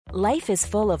Life is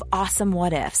full of awesome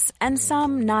what-ifs, and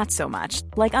some not so much,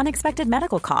 like unexpected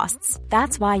medical costs.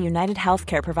 That's why United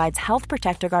Healthcare provides Health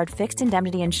Protector Guard fixed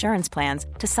indemnity insurance plans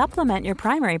to supplement your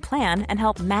primary plan and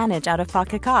help manage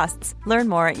out-of-pocket costs. Learn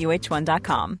more at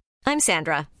uh1.com. I'm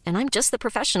Sandra, and I'm just the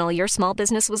professional your small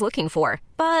business was looking for.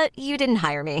 But you didn't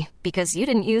hire me because you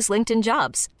didn't use LinkedIn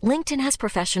Jobs. LinkedIn has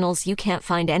professionals you can't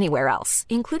find anywhere else,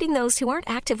 including those who aren't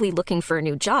actively looking for a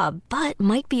new job, but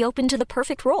might be open to the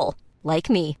perfect role, like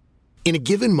me. In a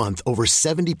given month, over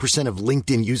 70% of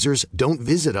LinkedIn users don't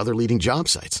visit other leading job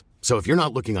sites. So if you're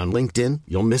not looking on LinkedIn,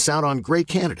 you'll miss out on great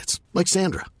candidates like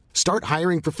Sandra. Start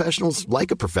hiring professionals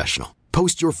like a professional.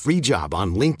 Post your free job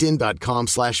on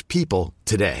linkedin.com/people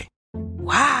today.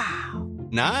 Wow.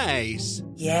 Nice.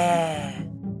 Yeah.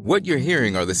 What you're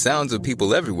hearing are the sounds of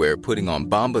people everywhere putting on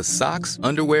Bombas socks,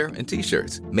 underwear, and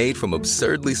T-shirts made from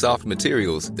absurdly soft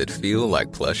materials that feel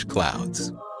like plush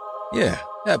clouds. Yeah,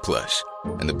 that plush.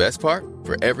 And the best part?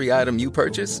 For every item you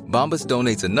purchase, Bombas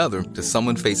donates another to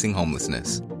someone facing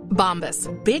homelessness. Bombas.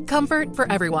 Big comfort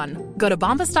for everyone. Go to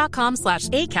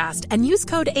bombas.com/ACAST and use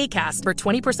code ACAST for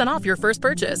 20% off your first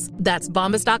purchase. That's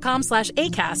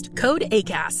bombas.com/ACAST. Code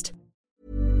ACAST.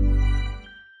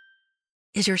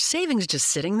 Is your savings just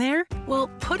sitting there? Well,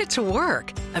 put it to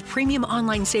work. A premium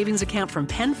online savings account from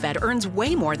PenFed earns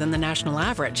way more than the national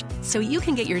average. So you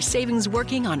can get your savings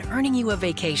working on earning you a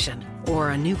vacation,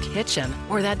 or a new kitchen,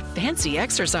 or that fancy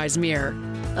exercise mirror.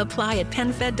 Apply at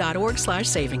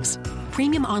PenFed.org/savings.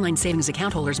 Premium online savings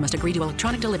account holders must agree to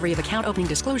electronic delivery of account opening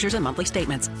disclosures and monthly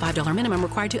statements. $5 minimum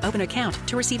required to open account.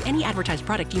 To receive any advertised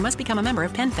product, you must become a member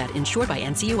of PenFed, insured by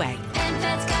NCUA.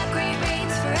 PenFed's got great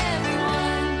rates for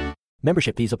everyone.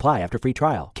 Membership fees apply after free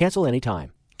trial. Cancel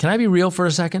anytime. Can I be real for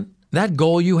a second? That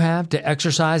goal you have to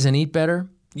exercise and eat better,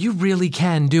 you really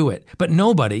can do it. But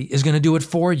nobody is going to do it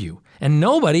for you. And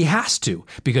nobody has to,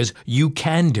 because you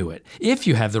can do it if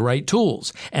you have the right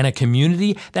tools and a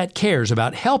community that cares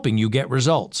about helping you get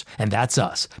results. And that's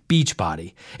us,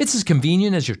 Beachbody. It's as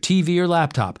convenient as your TV or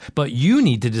laptop, but you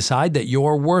need to decide that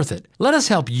you're worth it. Let us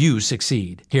help you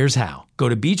succeed. Here's how. Go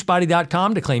to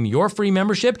beachbody.com to claim your free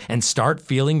membership and start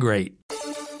feeling great.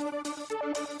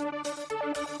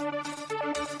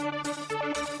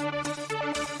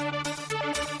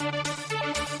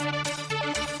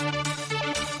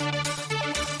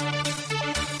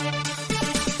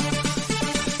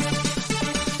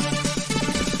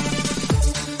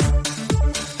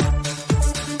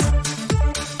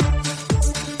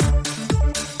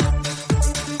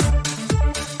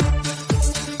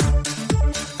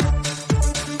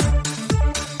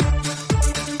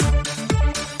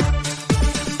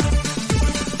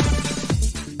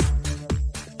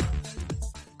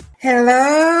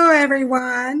 Hello,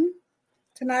 everyone.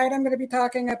 Tonight I'm going to be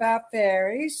talking about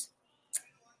fairies.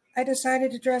 I decided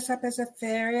to dress up as a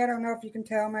fairy. I don't know if you can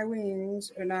tell my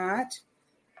wings or not,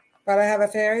 but I have a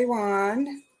fairy wand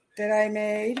that I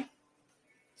made.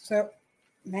 So,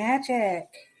 magic.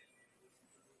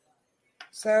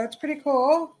 So it's pretty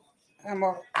cool. I'm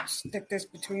going to stick this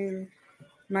between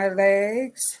my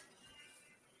legs.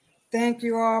 Thank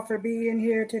you all for being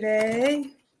here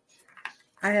today.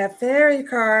 I have fairy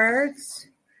cards.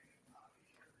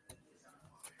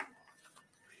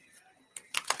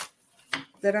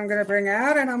 That I'm going to bring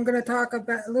out, and I'm going to talk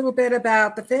about a little bit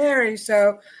about the fairies.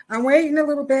 So I'm waiting a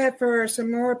little bit for some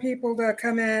more people to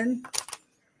come in.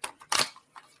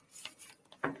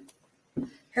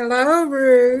 Hello,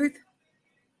 Ruth.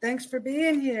 Thanks for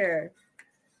being here.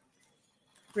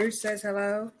 Ruth says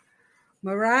hello.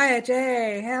 Mariah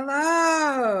J.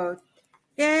 Hello.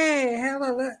 Yay.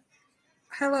 Hello. Look.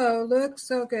 Hello, looks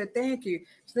so good. Thank you.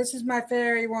 So this is my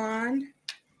fairy wand.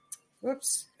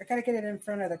 Whoops, I gotta get it in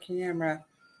front of the camera.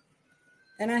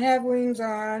 And I have wings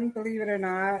on, believe it or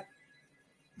not.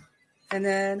 And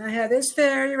then I have this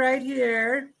fairy right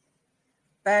here,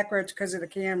 backwards because of the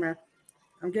camera.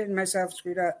 I'm getting myself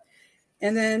screwed up.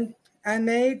 And then I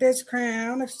made this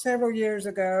crown several years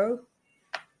ago.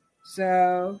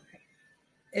 So,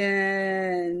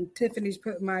 and Tiffany's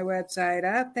put my website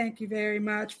up. Thank you very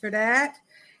much for that.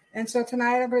 And so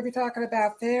tonight I'm going to be talking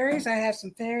about fairies. I have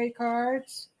some fairy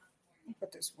cards. I'll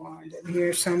put this wand in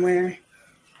here somewhere.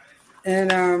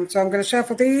 And so I'm going to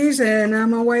shuffle these, and I'm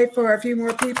going to wait for a few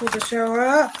more people to show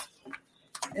up.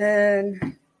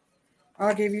 And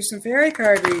I'll give you some fairy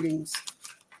card readings.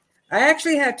 I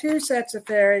actually have 2 sets of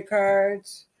fairy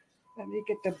cards. Let me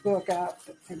get the book out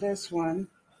for this one.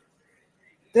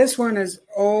 This one is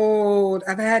old.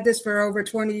 I've had this for over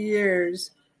 20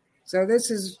 years. So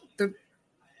this is the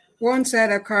one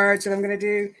set of cards that I'm going to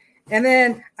do. And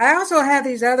then I also have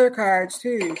these other cards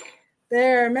too.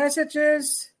 They're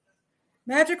messages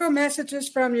magical messages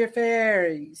from your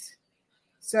fairies.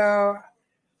 So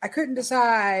I couldn't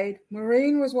decide.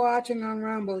 Maureen was watching on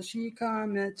Rumble. She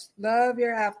comments, love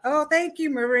your app. Oh, thank you,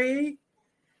 Maureen.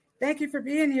 Thank you for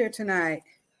being here tonight.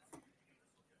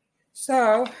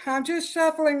 So I'm just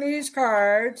shuffling these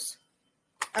cards.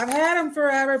 I've had them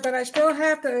forever, but I still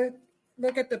have to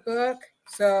look at the book.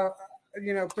 So,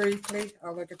 briefly,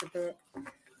 I'll look at the book.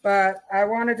 But I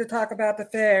wanted to talk about the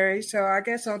fairies, so I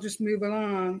guess I'll just move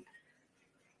along.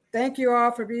 Thank you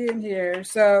all for being here.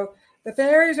 So the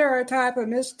fairies are a type of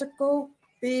mystical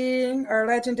being or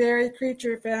legendary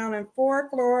creature found in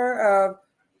folklore of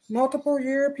multiple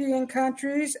European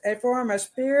countries, a form of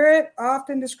spirit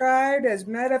often described as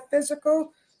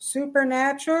metaphysical,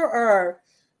 supernatural, or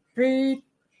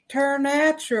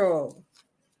preternatural.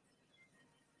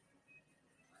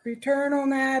 Preternal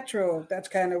natural. That's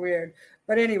kind of weird.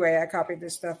 But anyway, I copied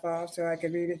this stuff off so I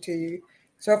could read it to you.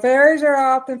 So fairies are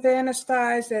often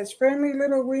fantasized as friendly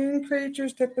little winged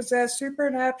creatures that possess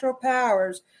supernatural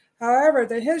powers. However,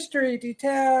 the history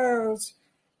details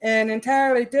an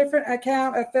entirely different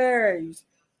account of fairies.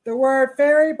 The word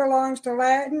fairy belongs to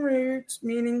Latin roots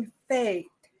meaning fate.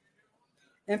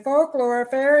 In folklore,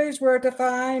 fairies were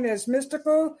defined as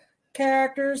mystical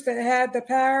characters that had the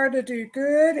power to do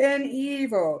good and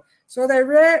evil. So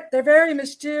they're very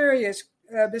mysterious,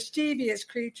 mischievous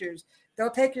creatures. They'll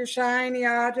take your shiny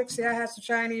objects. See, I have some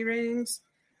shiny rings,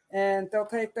 and they'll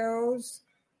take those.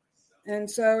 And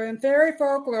so in fairy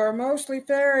folklore, mostly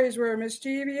fairies were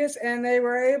mischievous and they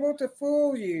were able to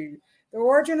fool you. The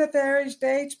origin of fairies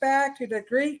dates back to the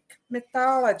Greek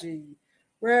mythology,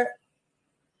 where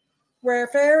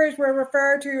fairies were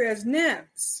referred to as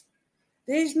nymphs.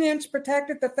 These nymphs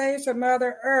protected the face of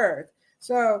Mother Earth.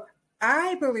 So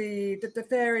I believe that the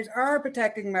fairies are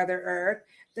protecting Mother Earth.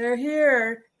 They're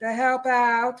here to help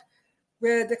out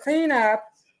with the cleanup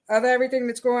of everything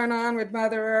that's going on with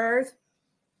Mother Earth.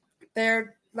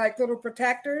 They're like little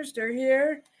protectors. They're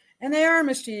here, and they are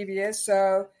mischievous.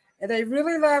 So they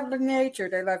really love nature.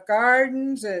 They love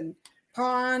gardens and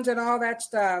ponds and all that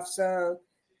stuff. So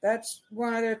that's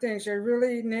one of their things. They're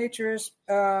really naturist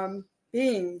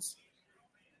beings.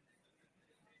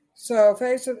 So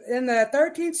in the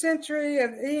 13th century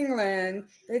of England,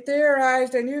 they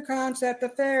theorized a new concept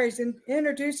of fairies and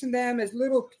introducing them as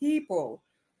little people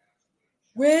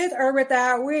with or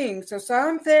without wings. So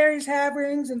some fairies have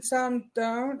wings and some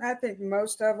don't. I think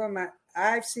most of them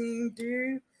I've seen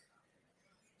do.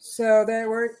 So they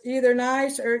were either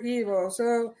nice or evil.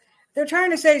 So they're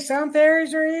trying to say some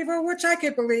fairies are evil, which I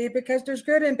could believe because there's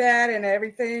good and bad in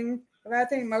everything. But I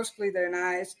think mostly they're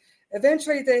nice.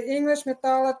 Eventually, the English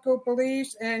mythological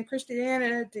beliefs and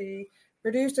Christianity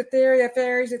produced a theory of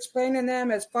fairies explaining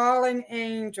them as fallen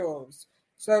angels.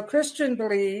 So Christian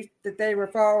believed that they were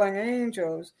fallen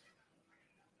angels.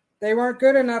 They weren't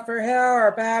good enough for hell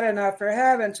or bad enough for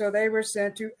heaven, so they were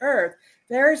sent to earth.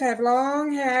 Fairies have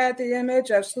long had the image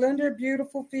of slender,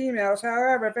 beautiful females.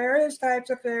 However, various types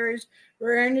of fairies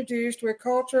were introduced with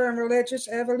culture and religious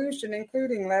evolution,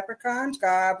 including leprechauns,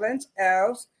 goblins,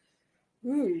 elves,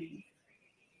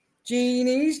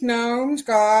 genies, gnomes,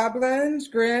 goblins,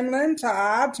 gremlins,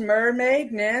 hobbs,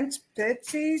 mermaid, nymphs,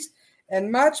 pixies,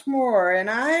 and much more. In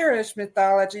Irish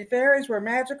mythology, fairies were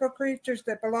magical creatures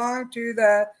that belonged to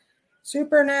the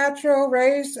supernatural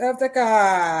race of the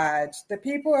gods. The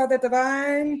people of the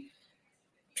divine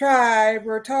tribe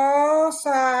were tall,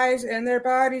 size, and their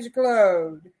bodies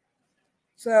glowed.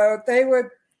 So they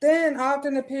would then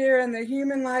often appear in the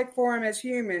human-like form as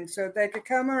humans, so they could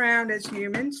come around as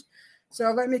humans. So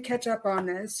let me catch up on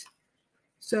this.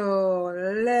 So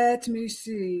let me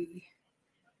see.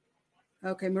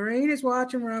 Okay, Maureen is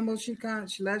watching Rumble. She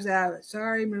loves Abbott.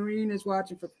 Sorry, Maureen is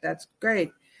watching. That's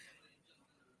great.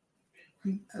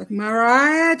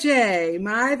 Mariah J.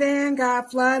 My van got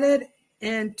flooded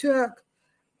and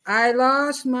I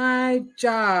lost my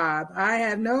job. I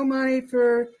have no money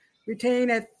for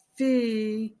retain a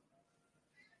fee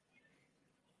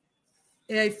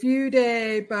a few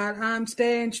days, but I'm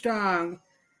staying strong.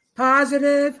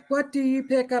 Positive. What do you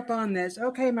pick up on this?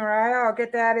 Okay, Mariah, I'll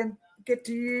get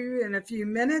to you in a few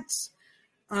minutes.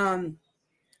 Right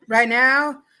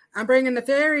now, I'm bringing the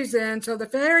fairies in, so the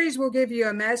fairies will give you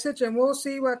a message, and we'll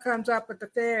see what comes up with the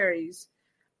fairies.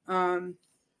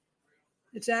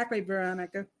 Exactly,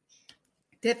 Veronica.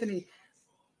 Tiffany,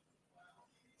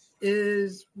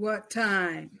 is what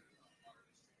time?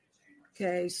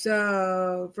 Okay,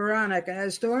 so Veronica,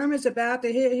 a storm is about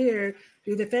to hit here.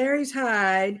 Do the fairies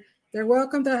hide? They're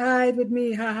welcome to hide with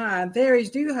me, haha. And fairies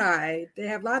do hide. They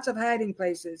have lots of hiding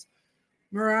places.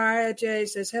 Mariah J.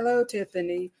 says, hello,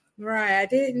 Tiffany. Right. I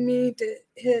didn't mean to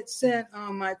hit send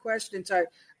on my question. Sorry.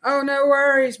 Oh, no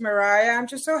worries, Mariah. I'm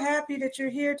just so happy that you're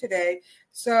here today.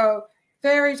 So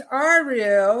fairies are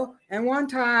real. And one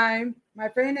time, my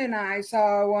friend and I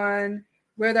saw one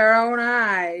with our own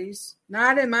eyes.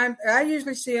 I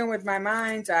usually see them with my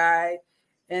mind's eye.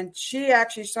 And she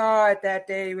actually saw it that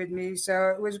day with me.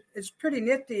 So it's pretty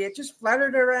nifty. It just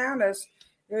fluttered around us.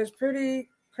 It was pretty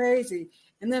crazy.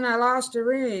 And then I lost a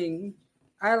ring.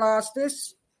 I lost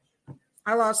this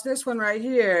one right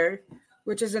here,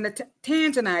 which is a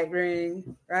tanzanite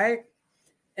ring, right?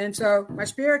 And so my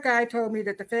spirit guide told me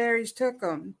that the fairies took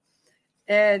them.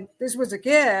 And this was a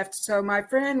gift. So my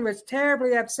friend was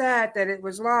terribly upset that it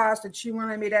was lost, and she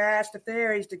wanted me to ask the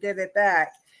fairies to give it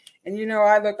back. And,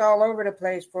 I looked all over the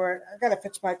place for it. I got to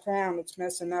fix my crown. It's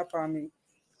messing up on me.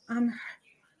 I'm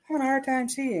having a hard time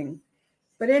seeing.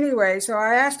 But anyway, so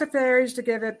I asked the fairies to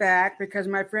give it back because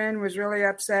my friend was really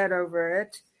upset over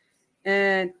it.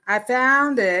 And I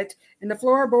found it in the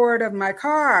floorboard of my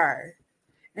car.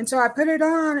 And so I put it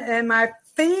on, and my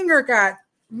finger got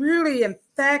really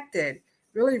infected,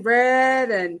 really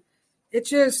red, and it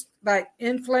just like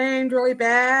inflamed really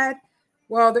bad.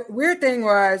 Well, the weird thing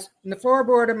was, in the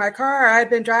floorboard of my car, I'd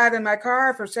been driving my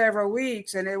car for several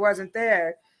weeks, and it wasn't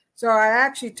there. So I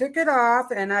actually took it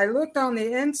off, and I looked on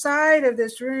the inside of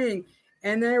this ring,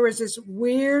 and there was this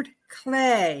weird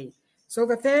clay. So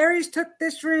the fairies took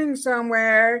this ring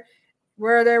somewhere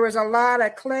where there was a lot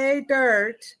of clay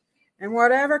dirt, and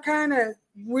whatever kind of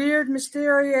weird,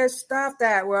 mysterious stuff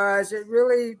that was, it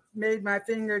really made my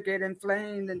finger get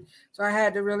inflamed, and so I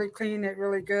had to really clean it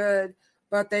really good.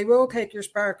 But they will take your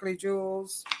sparkly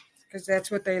jewels because that's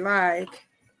what they like.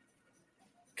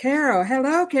 Carol.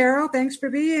 Hello, Carol. Thanks for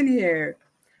being here.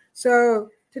 So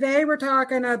today we're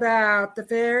talking about the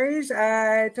fairies.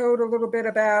 I told a little bit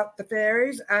about the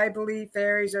fairies. I believe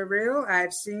fairies are real.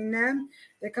 I've seen them.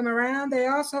 They come around. They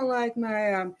also like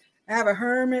I have a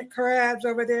hermit crabs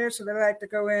over there, so they like to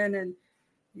go in and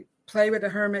play with the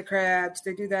hermit crabs.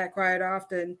 They do that quite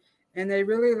often. And they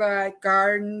really like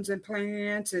gardens and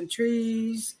plants and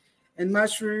trees and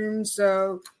mushrooms.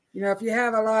 So, if you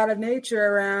have a lot of nature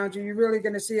around you, you're really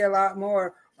going to see a lot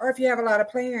more. Or if you have a lot of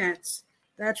plants,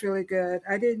 that's really good.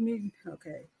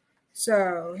 Okay.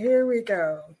 So here we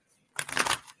go.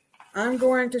 I'm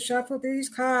going to shuffle these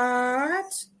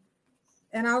cards.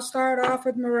 And I'll start off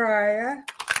with Mariah.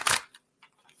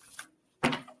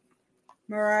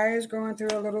 Mariah's going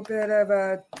through a little bit of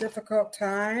a difficult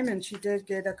time, and she did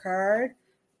get a card.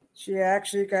 She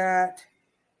actually got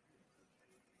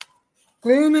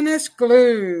Gloominess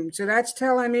Gloom. So that's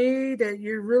telling me that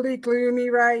you're really gloomy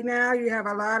right now. You have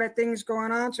a lot of things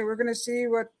going on, so we're going to see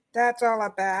what that's all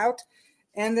about.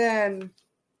 And then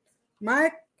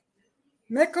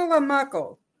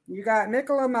Mickle-a-Muckle. You got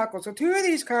Mickle-a-Muckle. So two of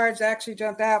these cards actually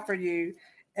jumped out for you,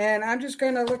 and I'm just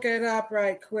going to look it up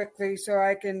right quickly so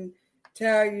I can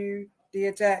tell you the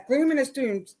exact Gloominess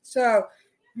Doom. So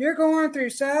you're going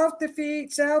through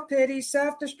self-defeat, self-pity,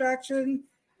 self-destruction.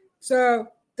 So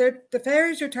the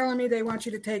fairies are telling me they want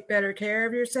you to take better care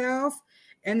of yourself.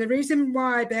 And the reason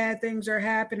why bad things are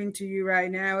happening to you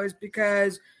right now is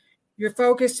because you're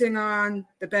focusing on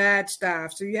the bad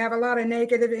stuff. So you have a lot of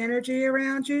negative energy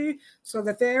around you. So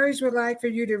the fairies would like for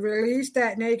you to release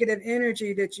that negative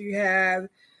energy that you have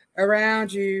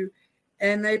around you.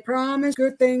 And they promise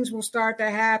good things will start to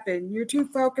happen. You're too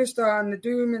focused on the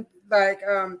doom and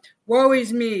woe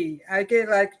is me. I get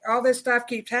all this stuff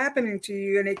keeps happening to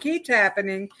you, and it keeps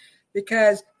happening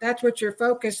because that's what you're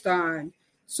focused on.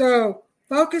 So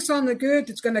focus on the good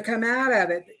that's going to come out of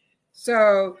it.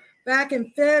 So back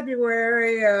in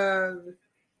February of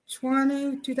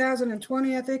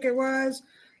 2020, I think it was,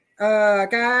 a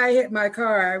guy hit my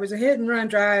car. I was a hit and run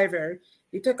driver.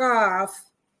 He took off,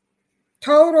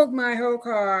 totaled my whole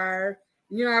car.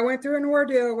 I went through an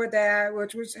ordeal with that,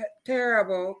 which was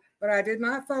terrible, but I did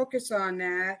not focus on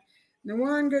that. The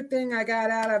one good thing I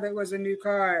got out of it was a new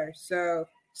car. So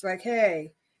it's like,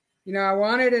 hey, I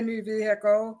wanted a new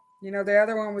vehicle. The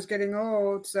other one was getting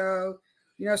old. So,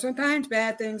 sometimes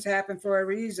bad things happen for a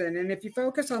reason. And if you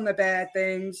focus on the bad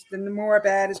things, then the more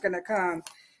bad is going to come.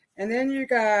 And then you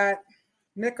got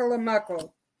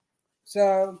Mickle-a-Muckle.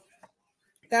 So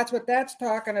that's what that's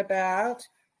talking about.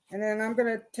 And then I'm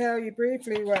going to tell you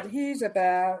briefly what he's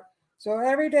about. So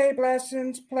everyday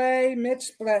blessings, play,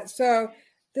 split. So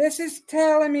this is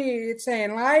telling me, it's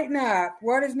saying lighten up.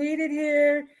 What is needed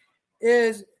here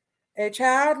is a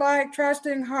childlike,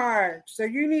 trusting heart. So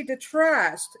you need to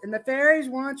trust. And the fairies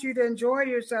want you to enjoy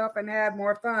yourself and have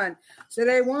more fun. So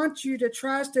they want you to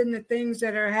trust in the things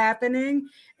that are happening.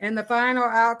 And the final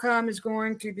outcome is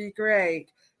going to be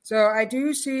great. So I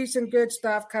do see some good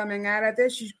stuff coming out of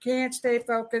this. You can't stay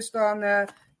focused on the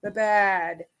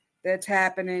bad that's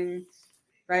happening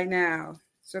right now.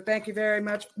 So thank you very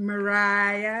much,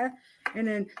 Mariah. And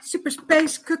then Super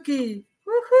Space Cookie.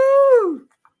 Woohoo!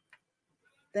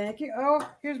 Thank you. Oh,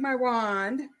 here's my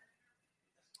wand.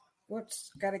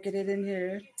 Whoops, got to get it in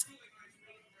here.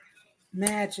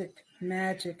 Magic,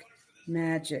 magic,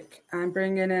 magic. I'm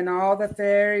bringing in all the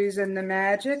fairies and the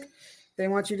magic. They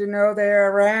want you to know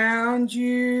they're around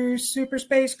you, Super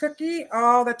Space Cookie,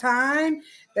 all the time.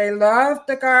 They love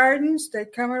the gardens. They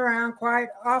come around quite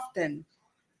often.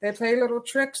 They play little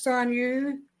tricks on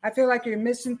you. I feel like you're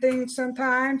missing things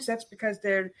sometimes. That's because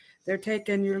they're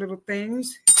taking your little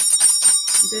things.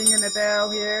 I'm dinging a bell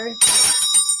here.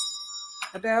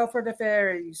 A bell for the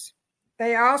fairies.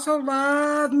 They also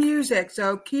love music,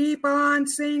 so keep on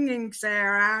singing,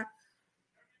 Sarah.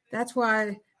 That's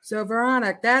why, so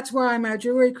Veronica, that's why my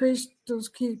jewelry crystals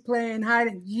keep playing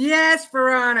hiding. Yes,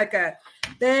 Veronica,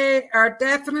 they are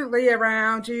definitely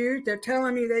around you. They're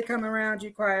telling me they come around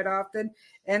you quite often,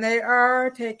 and they are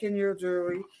taking your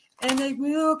jewelry, and they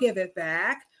will give it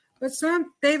back. But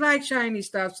they like shiny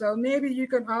stuff, so maybe you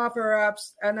can offer up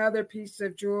another piece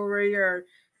of jewelry or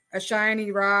a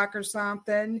shiny rock or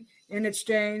something in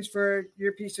exchange for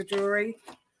your piece of jewelry.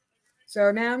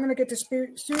 So now I'm going to get the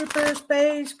Super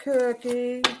Space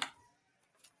Cookie.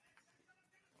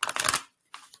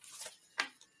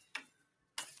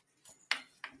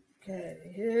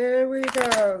 Okay, here we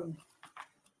go.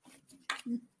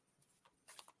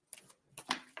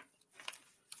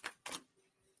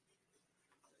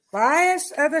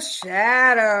 Bias of the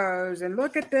Shadows. And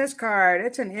look at this card.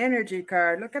 It's an energy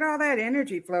card. Look at all that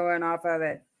energy flowing off of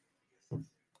it.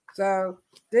 So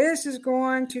this is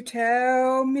going to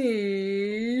tell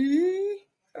me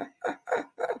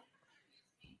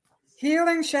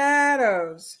healing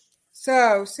shadows.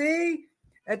 So see,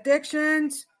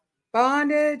 addictions,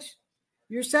 bondage,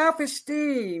 your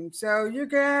self-esteem. So you're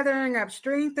gathering up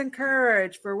strength and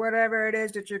courage for whatever it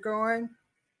is that you're going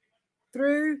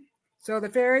through. So the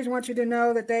fairies want you to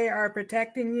know that they are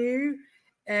protecting you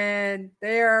and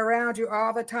they are around you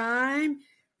all the time.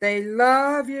 They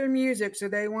love your music, so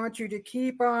they want you to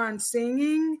keep on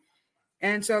singing.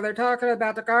 And so they're talking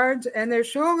about the gardens, and they're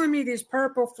showing me these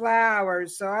purple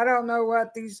flowers. So I don't know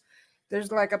what these,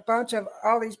 there's like a bunch of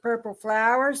all these purple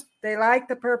flowers. They like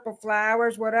the purple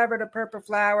flowers, whatever the purple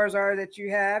flowers are that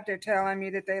you have. They're telling me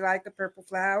that they like the purple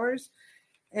flowers.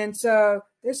 And so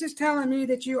this is telling me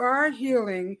that you are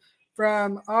healing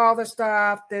from all the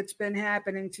stuff that's been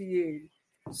happening to you.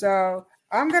 So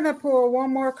I'm going to pull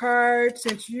one more card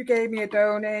since you gave me a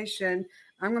donation.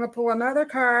 I'm going to pull another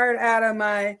card out of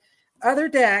my other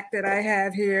deck that I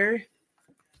have here.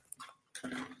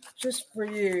 Just for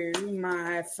you,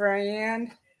 my friend.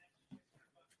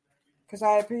 Because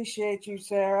I appreciate you,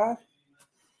 Sarah.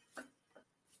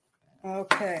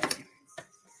 Okay.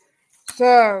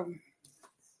 So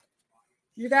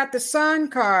you got the Sun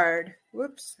card.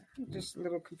 Whoops, I'm just a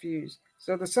little confused.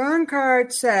 So the Sun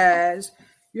card says,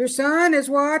 your son is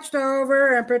watched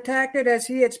over and protected as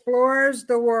he explores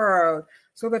the world.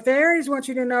 So the fairies want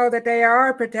you to know that they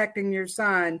are protecting your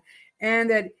son and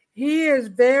that he is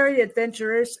very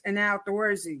adventurous and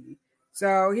outdoorsy.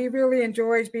 So he really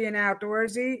enjoys being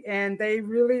outdoorsy and they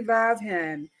really love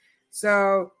him.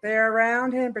 So they're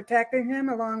around him, protecting him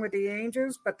along with the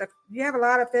angels. But you have a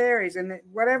lot of fairies, and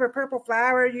whatever purple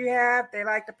flower you have, they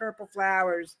like the purple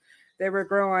flowers that were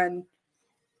growing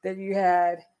that you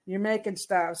had. You're making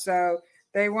stuff. So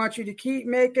they want you to keep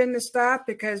making the stuff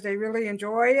because they really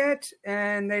enjoy it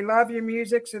and they love your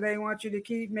music. So they want you to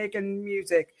keep making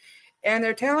music. And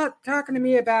they're talking to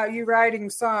me about you writing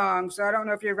songs. So I don't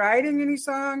know if you're writing any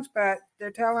songs, but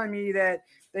they're telling me that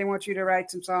they want you to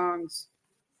write some songs.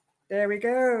 There we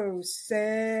go,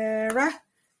 Sarah.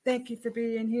 Thank you for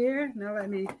being here. Now let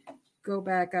me go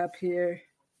back up here.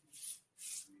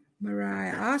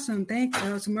 Mariah, awesome. Thank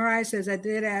you. So Mariah says, I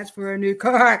did ask for a new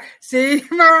car. See,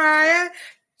 Mariah?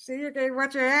 See, okay,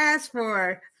 what you asked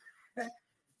for.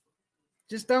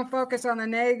 Just don't focus on the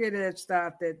negative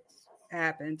stuff that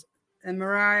happened. And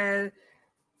Mariah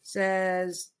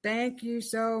says, thank you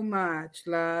so much,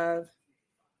 love.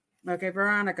 Okay,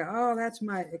 Veronica. Oh, that's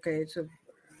my, okay, so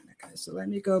Veronica. So let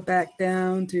me go back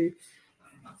down to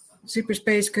Super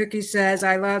Space Cookie says,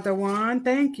 I love the wand.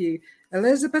 Thank you.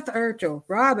 Elizabeth Urchel.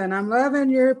 Robin, I'm loving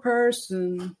your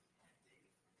persona.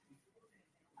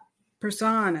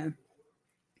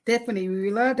 Tiffany, we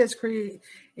love this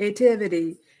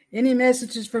creativity. Any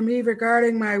messages for me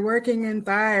regarding my working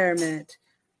environment?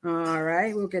 All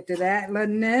right, we'll get to that.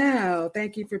 Linnell,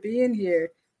 thank you for being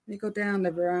here. Let me go down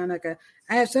to Veronica.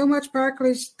 I have so much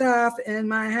sparkly stuff in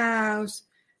my house.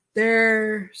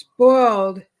 They're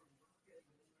spoiled.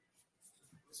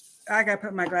 I got to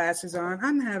put my glasses on.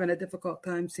 I'm having a difficult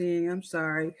time seeing. I'm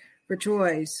sorry. For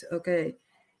choice. Okay.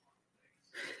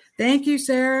 Thank you,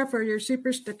 Sarah, for your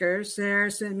super stickers. Sarah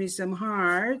sent me some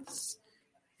hearts.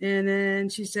 And then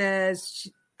she says,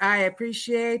 I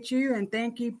appreciate you and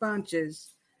thank you bunches.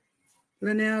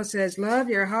 Linnell says, love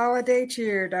your holiday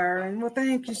cheer, darling. Well,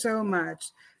 thank you so much.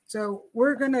 So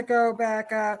we're going to go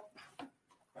back up.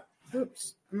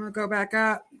 Oops. I'm going to go back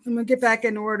up. I'm going to get back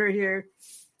in order here.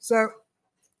 So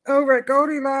over at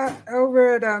Goldilocks,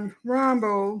 over at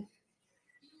Rumble,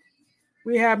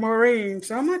 we have Maureen.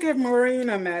 So I'm going to give Maureen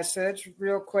a message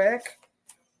real quick.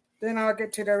 Then I'll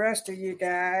get to the rest of you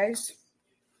guys.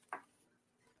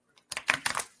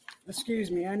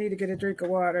 Excuse me. I need to get a drink of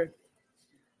water.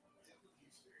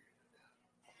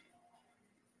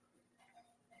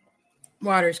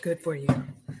 Water is good for you.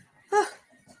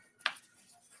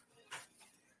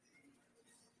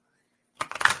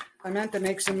 I meant to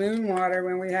make some moon water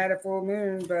when we had a full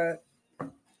moon, but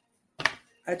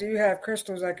I do have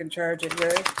crystals I can charge it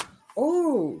with.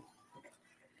 Oh,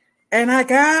 and I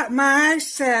got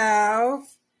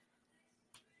myself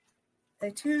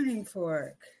a tuning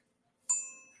fork.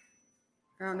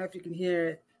 I don't know if you can hear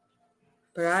it,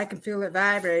 but I can feel it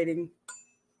vibrating.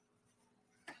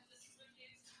 I'm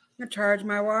going to charge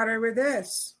my water with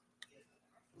this.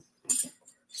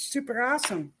 Super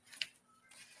awesome.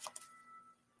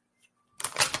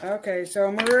 Okay,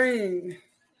 so Maureen,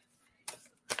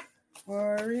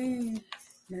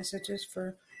 messages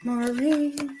for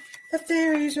Maureen. The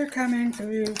fairies are coming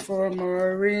through for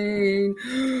Maureen.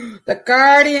 The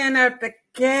guardian of the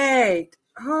gate.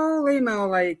 Holy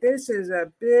moly, this is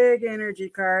a big energy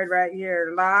card right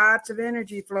here. Lots of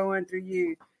energy flowing through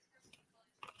you.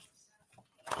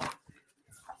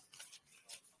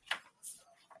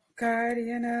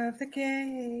 Guardian of the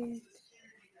gate.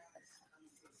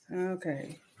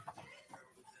 Okay.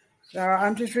 So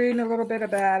I'm just reading a little bit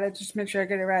about it. Just make sure I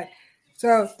get it right.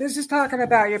 So this is talking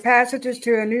about your passages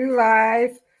to a new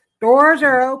life. Doors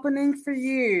are opening for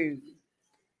you.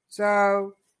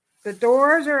 So the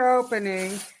doors are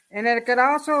opening. And it could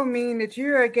also mean that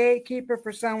you're a gatekeeper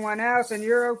for someone else and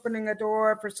you're opening a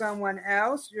door for someone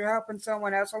else. You're helping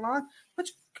someone else along,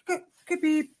 which could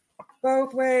be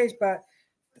both ways. But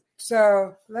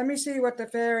so let me see what the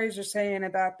fairies are saying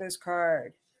about this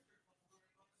card.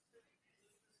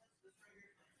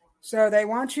 So they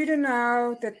want you to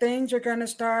know that things are going to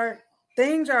start,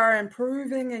 things are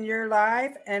improving in your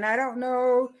life. And I don't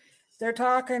know, they're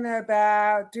talking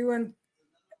about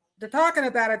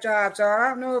a job. So I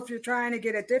don't know if you're trying to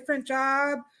get a different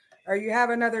job or you have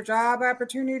another job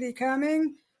opportunity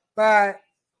coming, but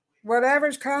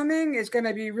whatever's coming is going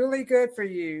to be really good for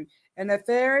you. And the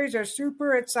fairies are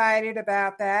super excited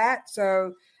about that.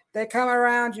 So they come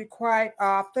around you quite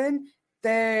often.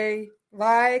 They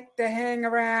like to hang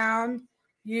around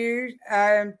you.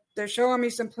 They're showing me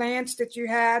some plants that you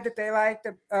had that they like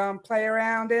to play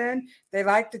around in. They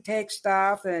like to take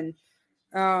stuff and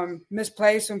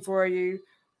misplace them for you,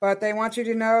 but they want you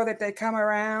to know that they come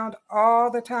around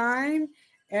all the time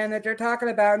and that they're talking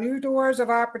about new doors of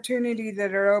opportunity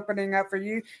that are opening up for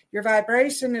you. Your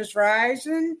vibration is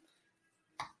rising.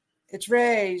 It's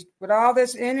raised with all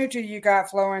this energy you got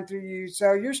flowing through you.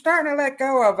 So you're starting to let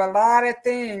go of a lot of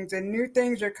things and new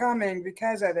things are coming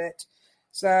because of it.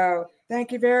 So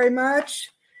thank you very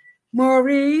much,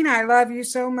 Maureen. I love you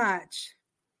so much.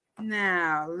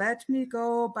 Now, let me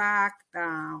go back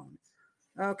down.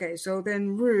 Okay, so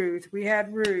then Ruth. We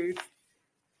had Ruth.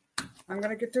 I'm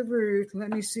going to get to Ruth. Let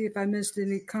me see if I missed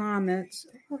any comments.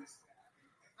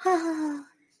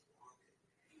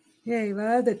 Yay,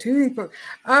 love the tuning fork.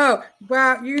 Oh,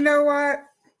 well, you know what,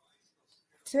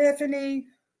 Tiffany?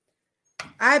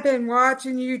 I've been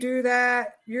watching you do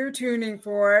that, your tuning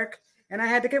fork, and I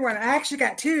had to get one. I actually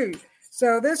got two.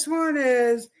 So this one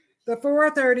is the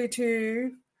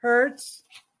 432 hertz,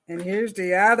 and here's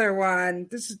the other one.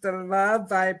 This is the love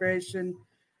vibration,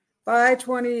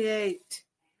 528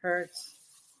 hertz.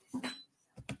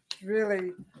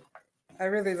 Really, I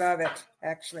really love it,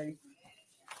 actually.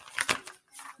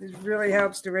 It really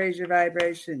helps to raise your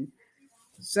vibration.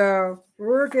 So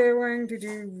we're going to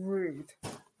do Ruth.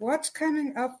 What's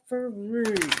coming up for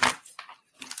Ruth?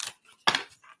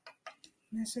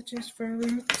 Messages for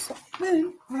Ruth.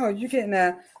 Oh, you're getting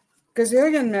a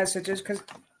gazillion messages because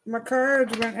my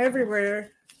cards went everywhere.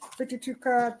 52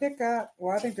 card pickup.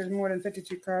 Well, I think there's more than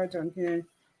 52 cards on here.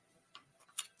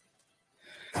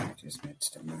 I just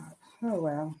mixed them up. Oh,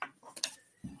 well.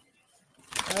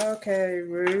 Okay,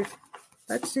 Ruth.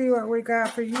 Let's see what we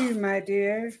got for you, my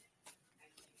dear.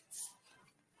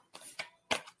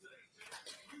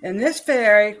 And this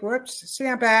fairy, whoops, see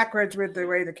I'm backwards with the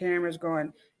way the camera's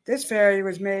going. This fairy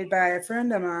was made by a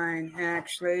friend of mine,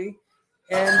 actually.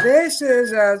 And this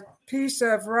is a piece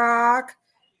of rock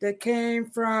that came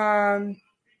from,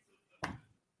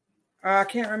 I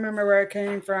can't remember where it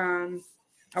came from.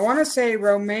 I want to say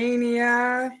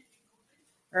Romania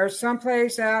or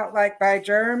someplace out like by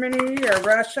Germany or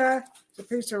Russia. It's a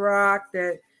piece of rock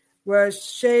that was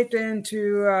shaped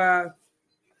into a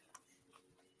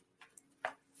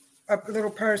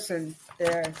little person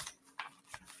there.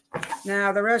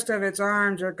 Now, the rest of its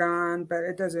arms are gone, but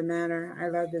it doesn't matter. I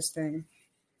love this thing.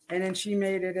 And then she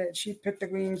made it. She put the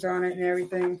wings on it and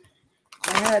everything.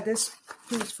 I had this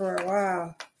piece for a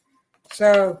while.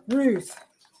 So, Ruth.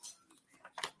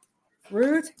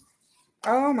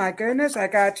 Oh, my goodness. I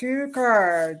got 2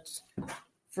 cards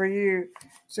for you.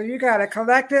 So, you got a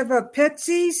collective of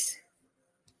Pixies.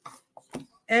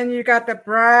 And you got the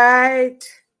Bright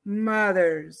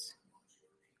Mothers.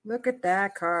 Look at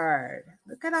that card.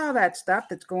 Look at all that stuff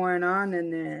that's going on in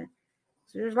there.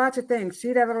 So there's lots of things.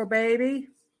 See that little baby?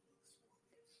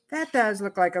 That does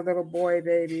look like a little boy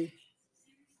baby.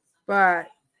 But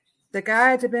the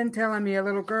guides have been telling me a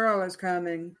little girl is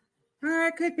coming. Or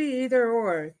it could be either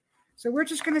or. So we're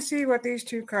just going to see what these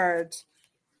 2 cards.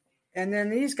 And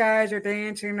then these guys are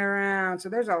dancing around. So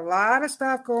there's a lot of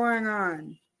stuff going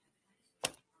on.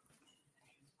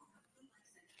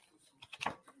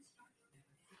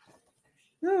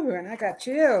 Ooh, and I got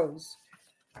chills.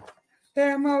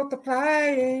 They're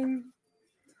multiplying,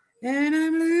 and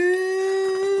I'm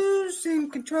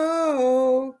losing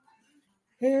control.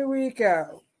 Here we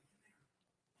go.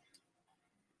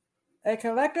 A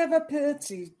collective of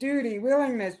Pixies, duty,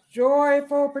 willingness,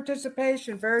 joyful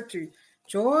participation, virtue.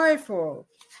 Joyful.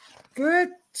 Good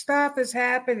stuff is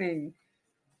happening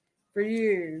for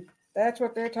you. That's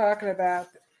what they're talking about.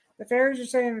 The fairies are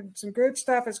saying some good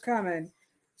stuff is coming.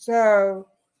 So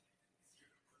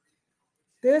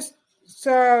this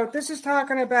is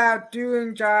talking about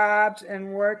doing jobs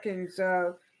and working.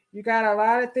 So you got a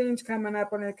lot of things coming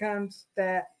up when it comes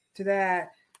to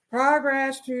that.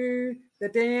 Progress through the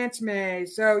dance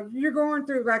maze. So you're going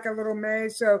through like a little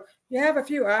maze. So you have a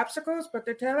few obstacles, but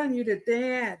they're telling you to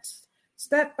dance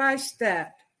step by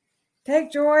step.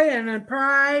 Take joy and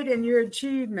pride in your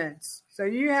achievements. So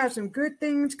you have some good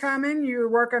things coming. You're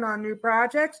working on new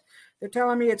projects. They're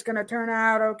telling me it's going to turn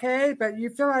out okay, but you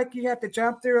feel like you have to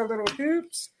jump through a little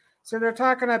hoops. So they're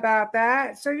talking about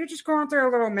that. So you're just going through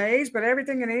a little maze, but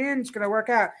everything in the end is going to work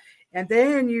out. And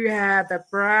then you have the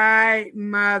Bright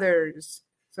Mothers.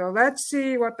 So let's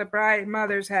see what the Bright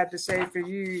Mothers have to say for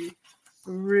you,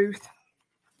 Ruth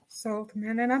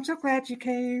Saltman. And I'm so glad you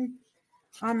came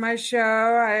on my show.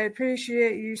 I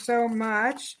appreciate you so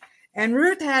much. And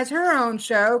Ruth has her own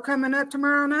show coming up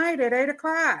tomorrow night at 8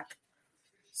 o'clock.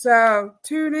 So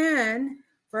tune in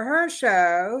for her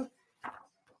show.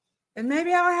 And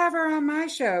maybe I'll have her on my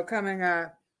show coming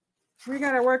up. We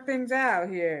got to work things out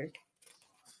here.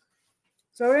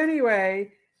 So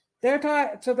anyway,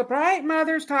 so the Bright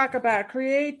Mothers talk about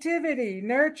creativity,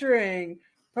 nurturing,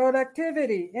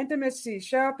 productivity, intimacy,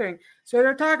 sheltering. So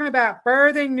they're talking about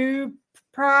birthing new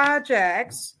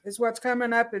projects is what's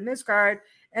coming up in this card,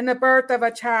 and the birth of a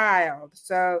child.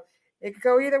 So it could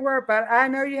go either way, but I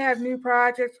know you have new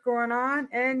projects going on,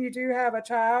 and you do have a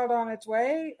child on its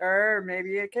way, or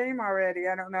maybe it came already.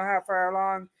 I don't know how far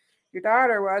along your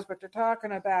daughter was, but they're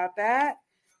talking about that.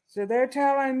 So they're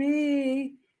telling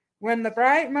me when the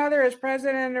Bright Mother is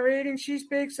present in the reading, she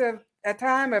speaks of a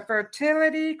time of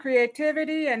fertility,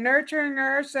 creativity, and nurturing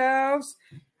ourselves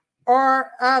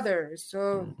or others.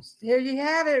 So here you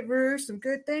have it, Ruth. Some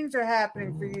good things are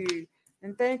happening for you.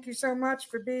 And thank you so much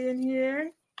for being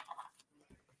here.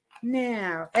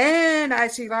 Now, and I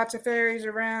see lots of fairies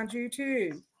around you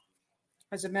too,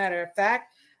 as a matter of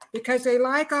fact, because they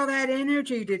like all that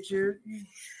energy that you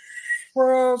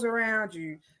swirls around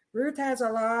you. Ruth has a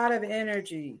lot of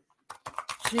energy.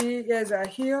 She is a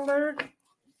healer,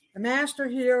 a master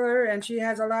healer, and she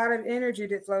has a lot of energy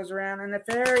that flows around, and the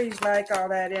fairies like all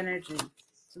that energy.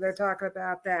 So they're talking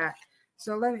about that.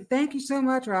 So thank you so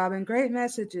much, Robin. Great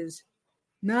messages.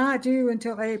 Not due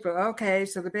until April. Okay,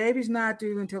 so the baby's not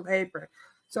due until April.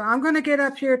 So I'm going to get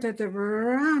up here to the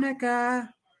Veronica.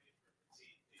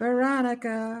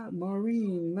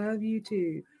 Maureen, love you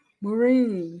too.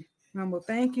 Maureen, well,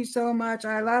 thank you so much.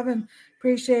 I love and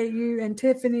appreciate you, and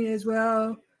Tiffany as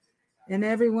well, and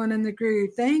everyone in the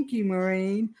group. Thank you,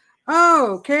 Maureen.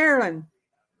 Oh, Carolyn,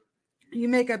 you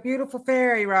make a beautiful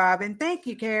fairy, Robin. Thank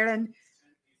you, Carolyn.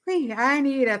 I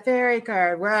need a fairy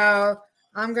card. Well,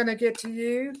 I'm going to get to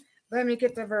you. Let me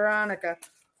get to Veronica.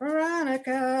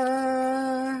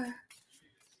 Veronica.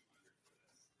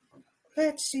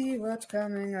 Let's see what's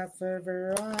coming up for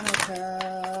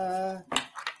Veronica.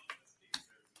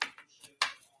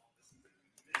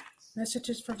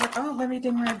 Messages for... Oh, let me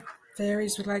ding my...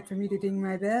 Fairies would like for me to ding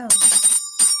my bell.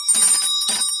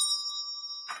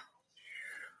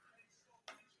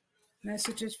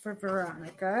 Messages for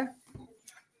Veronica.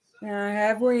 Now I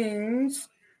have wings.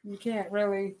 You can't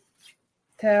really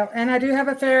tell. And I do have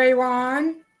a fairy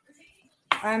wand.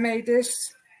 I made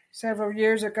this several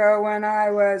years ago when I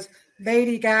was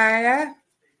Lady Gaia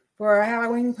for a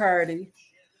Halloween party.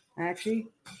 Actually,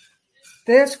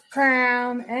 this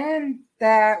crown and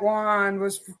that wand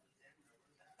was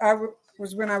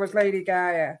when I was Lady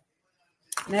Gaia.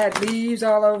 And it had leaves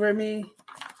all over me.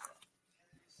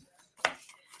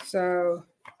 So,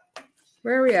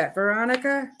 where are we at?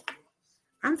 Veronica?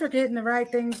 I'm forgetting to write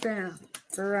things down.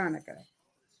 Veronica.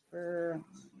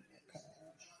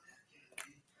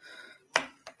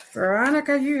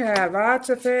 Veronica, you have lots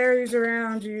of fairies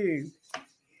around you.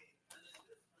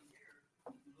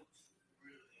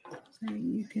 So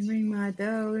you can ring my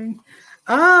bell.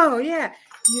 Oh, yeah.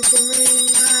 You can ring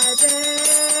my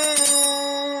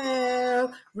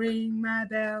bell. Ring my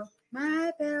bell.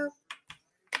 My bell.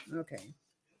 Okay.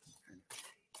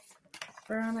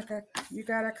 Veronica, you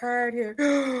got a card here.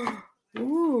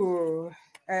 Ooh,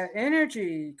 an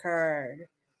energy card.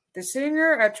 The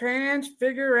Singer of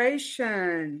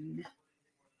Transfiguration.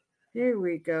 Here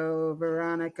we go,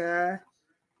 Veronica.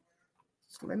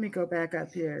 So let me go back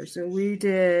up here. So we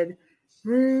did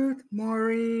Ruth,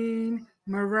 Maureen,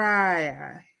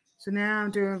 Mariah. So now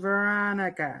I'm doing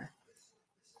Veronica.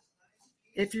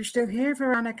 If you're still here,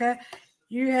 Veronica,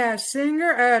 you have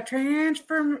Singer of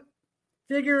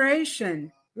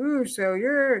Transfiguration. Ooh, so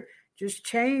you're just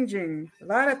changing. A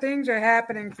lot of things are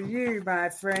happening for you, my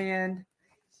friend.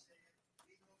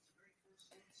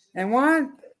 And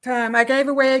one time I gave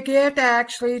away a gift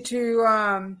actually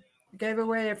to gave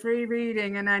away a free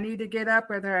reading, and I need to get up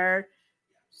with her.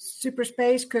 Super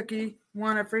Space Cookie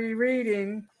won a free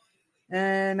reading.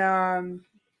 And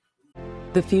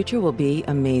the future will be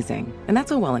amazing, and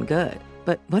that's all well and good.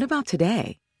 But what about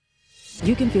today?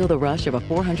 You can feel the rush of a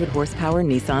 400-horsepower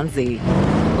Nissan Z.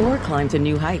 Or climb to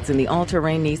new heights in the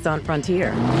all-terrain Nissan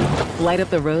Frontier. Light up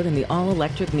the road in the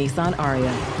all-electric Nissan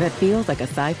Ariya that feels like a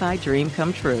sci-fi dream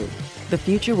come true. The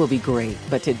future will be great,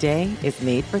 but today is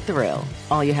made for thrill.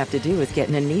 All you have to do is get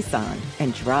in a Nissan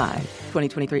and drive.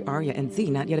 2023 Ariya and Z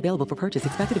not yet available for purchase.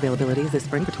 Expected availability is this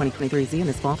spring for 2023 Z and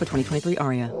this fall for 2023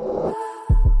 Ariya.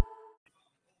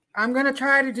 I'm going to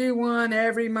try to do one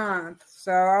every month.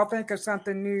 So I'll think of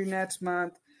something new next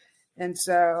month. And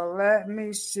so let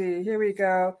me see. Here we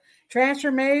go.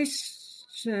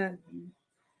 Transformation,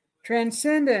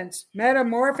 transcendence,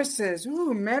 metamorphosis.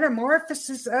 Ooh,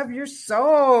 metamorphosis of your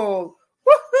soul.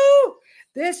 Woohoo!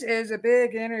 This is a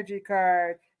big energy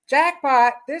card.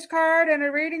 Jackpot. This card in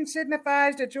a reading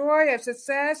signifies the joy of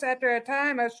success after a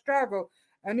time of struggle.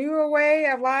 A new way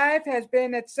of life has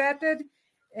been accepted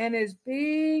and is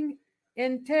being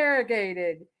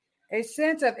interrogated. A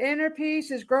sense of inner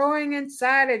peace is growing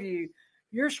inside of you.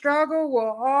 Your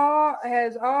struggle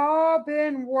has all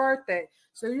been worth it.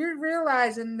 So you're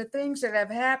realizing the things that have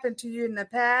happened to you in the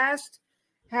past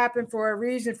happened for a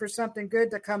reason, for something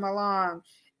good to come along.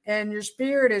 And your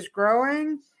spirit is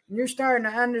growing, and you're starting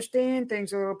to understand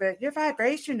things a little bit. Your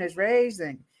vibration is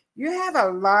raising. You have a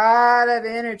lot of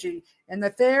energy, and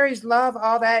the fairies love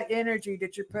all that energy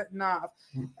that you're putting off,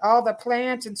 all the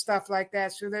plants and stuff like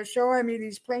that. So they're showing me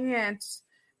these plants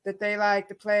that they like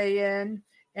to play in,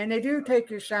 and they do take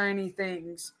your shiny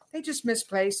things. They just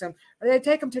misplace them, or they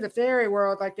take them to the fairy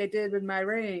world like they did with my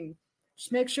ring.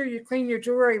 Just make sure you clean your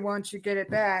jewelry once you get it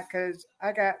back, because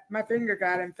my finger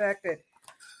got infected.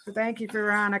 So thank you,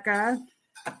 Veronica.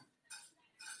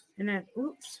 And then,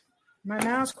 oops, my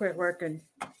mouse quit working.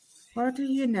 What do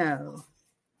you know?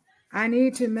 I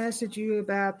need to message you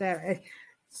about that.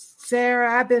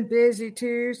 Sarah, I've been busy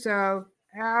too, so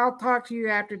I'll talk to you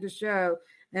after the show.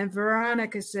 And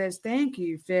Veronica says, thank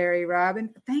you, Fairy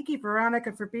Robin. Thank you,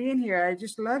 Veronica, for being here. I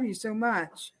just love you so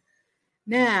much.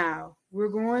 Now, we're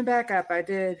going back up. I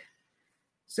did.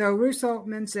 So Ruth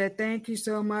Saltman said, thank you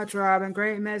so much, Robin.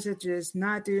 Great messages.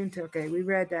 Not doing till. Okay, we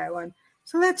read that one.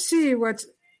 So let's see what's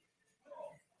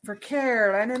for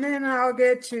Carolyn, and then I'll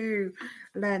get to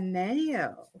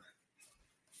Linnell.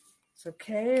 So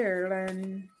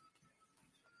Carolyn.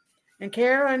 And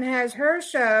Carolyn has her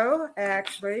show,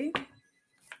 actually,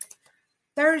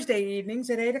 Thursday evenings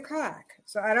at 8 o'clock.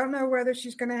 So I don't know whether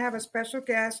she's going to have a special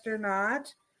guest or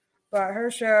not, but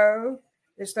her show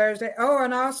this Thursday. Oh,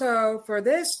 and also for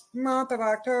this month of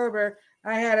October,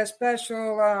 I had a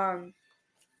special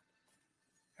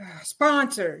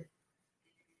sponsor,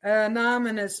 a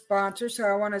anonymous sponsor. So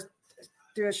I want to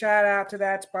do a shout out to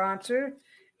that sponsor.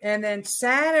 And then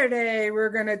Saturday, we're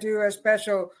going to do a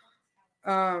special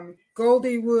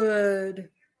Goldiewood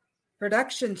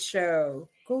production show.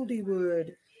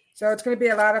 Goldiewood. So it's going to be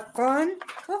a lot of fun.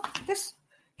 Oh,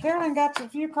 Carolyn got a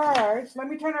few cards. Let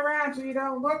me turn around so you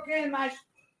don't look in my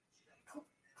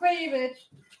cleavage.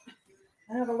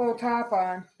 I have a little top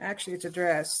on. Actually, it's a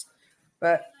dress,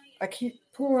 but I keep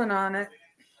pulling on it.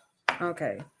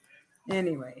 Okay.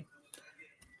 Anyway.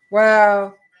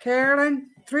 Well, Carolyn,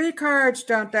 3 cards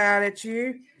jumped out at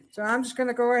you. So I'm just going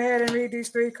to go ahead and read these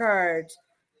 3 cards.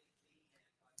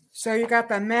 So you got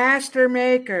the Master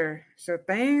Maker. So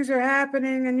things are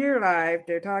happening in your life.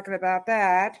 They're talking about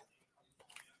that.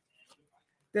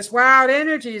 This wild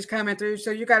energy is coming through.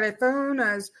 So you got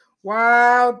Ithona's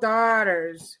wild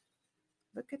daughters.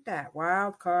 Look at that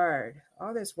wild card.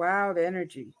 All this wild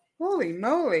energy. Holy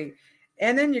moly.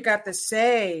 And then you got the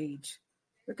Sage.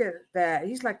 Look at that.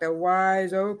 He's like the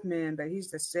wise oak man, but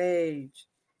he's the sage.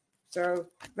 So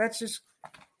let's just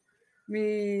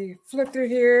me flip through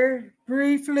here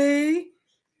briefly.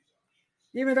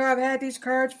 Even though I've had these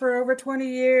cards for over 20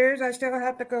 years, I still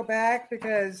have to go back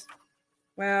because,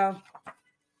 well,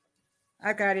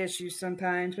 I've got issues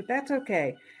sometimes, but that's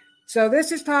okay. So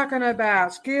this is talking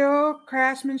about skill,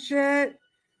 craftsmanship,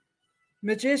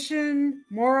 magician,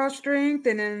 moral strength,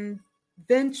 and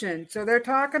invention. So they're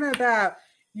talking about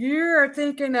you are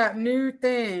thinking up new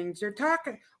things. You're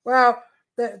talking, well,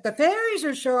 the fairies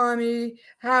are showing me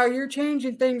how you're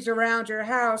changing things around your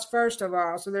house, first of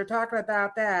all. So they're talking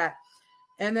about that.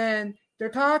 And then they're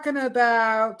talking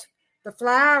about the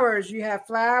flowers. You have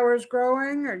flowers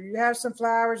growing, or you have some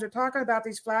flowers. They're talking about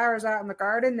these flowers out in the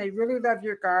garden. They really love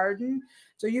your garden.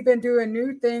 So you've been doing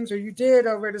new things, or you did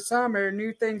over the summer,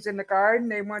 new things in the garden.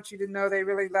 They want you to know they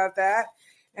really love that.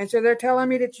 And so they're telling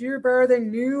me that you're birthing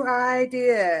new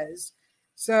ideas.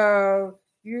 So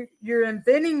you're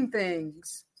inventing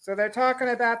things. So they're talking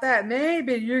about that.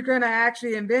 Maybe you're going to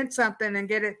actually invent something and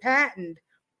get it patented.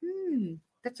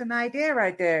 That's an idea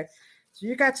right there. So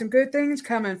you got some good things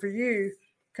coming for you,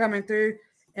 coming through.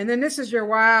 And then this is your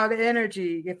wild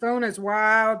energy. Ithona's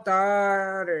wild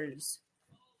daughters.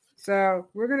 So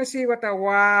we're going to see what the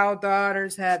wild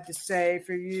daughters have to say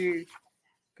for you.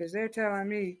 Because they're telling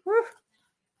me, whew,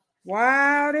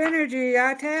 wild energy,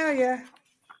 I tell you.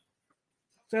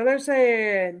 So they're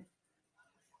saying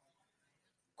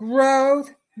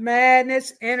growth,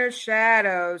 madness, inner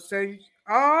shadows. So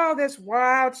all this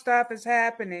wild stuff is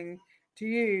happening to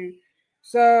you.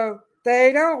 So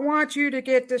they don't want you to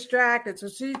get distracted. So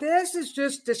see, this is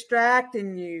just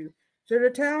distracting you. So they're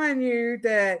telling you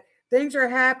that things are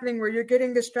happening where you're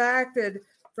getting distracted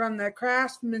from the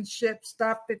craftsmanship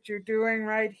stuff that you're doing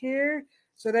right here.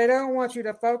 So they don't want you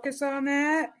to focus on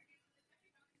that.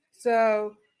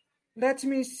 So let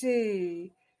me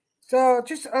see. So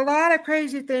just a lot of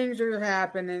crazy things are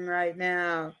happening right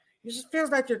now. It just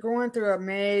feels like you're going through a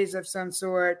maze of some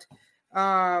sort.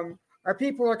 Or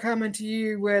people are coming to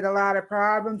you with a lot of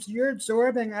problems. You're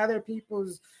absorbing other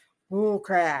people's bull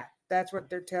crap. That's what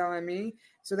they're telling me.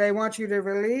 So they want you to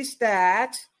release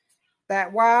that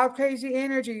wild, crazy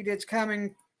energy that's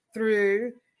coming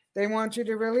through. They want you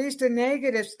to release the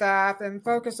negative stuff and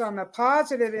focus on the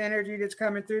positive energy that's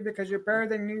coming through because you're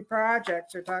birthing new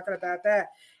projects. They're talking about that.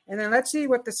 And then let's see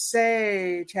what the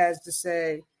Sage has to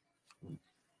say.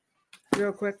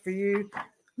 Real quick for you.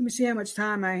 Let me see how much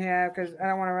time I have because I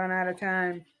don't want to run out of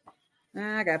time.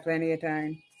 I got plenty of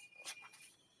time.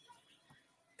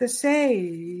 The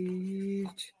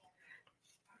Sage.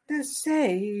 The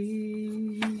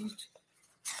Sage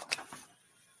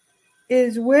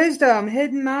is wisdom,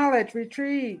 hidden knowledge,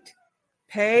 retreat,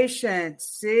 patience.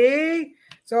 See?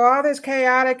 So all this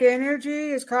chaotic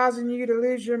energy is causing you to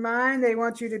lose your mind. They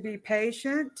want you to be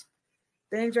patient.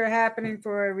 Things are happening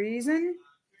for a reason.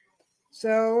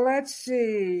 So let's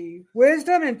see.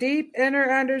 Wisdom and deep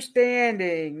inner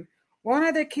understanding. One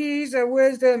of the keys of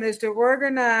wisdom is to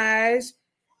organize,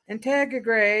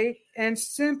 integrate, and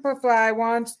simplify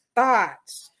one's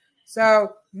thoughts.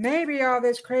 So maybe all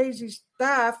this crazy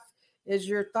stuff is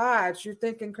your thoughts. You're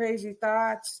thinking crazy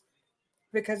thoughts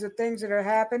because of things that are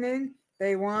happening.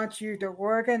 They want you to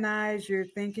organize your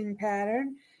thinking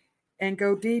pattern and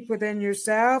go deep within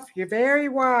yourself. You're very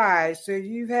wise. So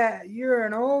you're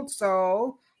an old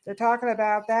soul. They're talking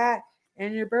about that.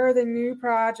 And you're birthing new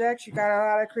projects. You got a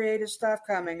lot of creative stuff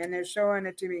coming, and they're showing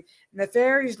it to me. And the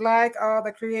fairies like all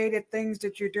the creative things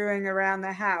that you're doing around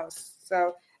the house.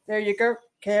 So there you go,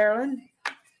 Carolyn.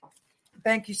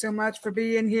 Thank you so much for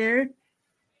being here.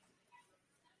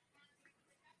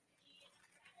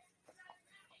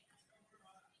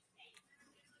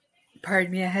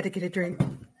 Pardon me, I had to get a drink.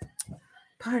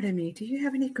 Pardon me, do you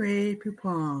have any Grey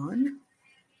Poupon?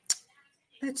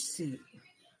 Let's see.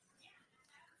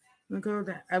 We'll go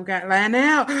to, I've got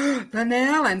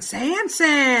Lanelle and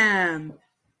Sam.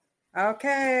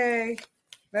 Okay.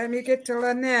 Let me get to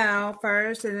Lanelle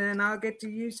first, and then I'll get to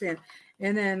you, Sam.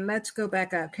 And then let's go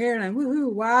back up. Carolyn,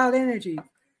 woohoo, wild energy.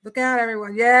 Look out,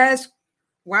 everyone. Yes,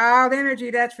 wild energy,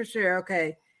 that's for sure.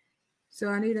 Okay. So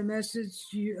I need a message.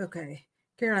 Okay.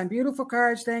 Carolyn, beautiful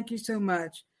cards. Thank you so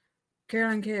much.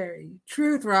 Carolyn Carey.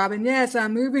 Truth, Robin. Yes,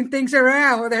 I'm moving things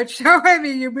around. Well, they're showing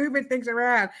me you're moving things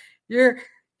around. You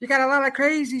got a lot of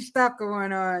crazy stuff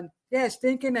going on. Yes,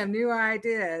 thinking of new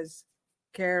ideas,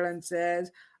 Carolyn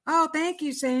says. Oh, thank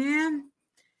you, Sam.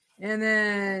 And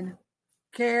then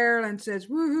Carolyn says,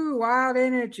 woohoo, wild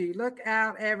energy. Look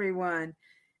out, everyone.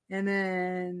 And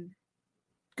then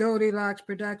Goldilocks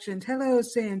Productions. Hello,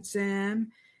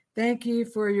 Sam. Thank you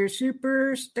for your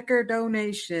super sticker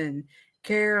donation.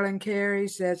 Carolyn Carey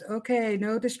says, okay,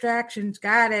 no distractions.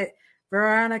 Got it.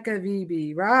 Veronica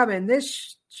VB. Robin,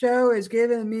 this show is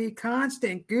giving me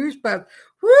constant goosebumps.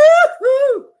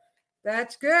 Woo-hoo!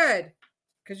 That's good,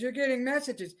 because you're getting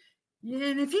messages.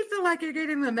 And if you feel like you're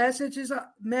getting the message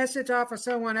off of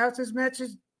someone else's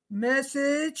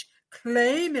message,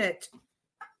 claim it.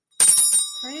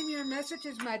 Claim your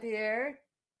messages, my dear.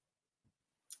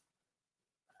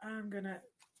 I'm going to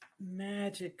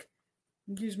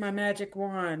use my magic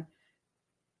wand.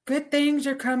 Good things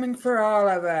are coming for all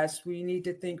of us. We need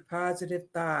to think positive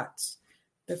thoughts.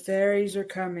 The fairies are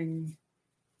coming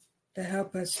to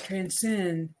help us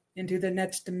transcend into the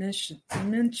next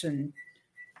dimension.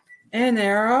 And they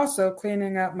are also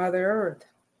cleaning up Mother Earth.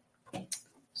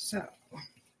 So,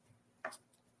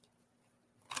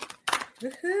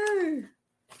 woohoo!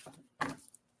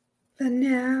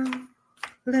 Lanelle,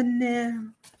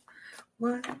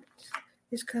 what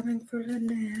is coming for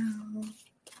Lanelle?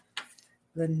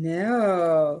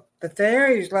 Lanelle, the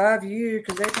fairies love you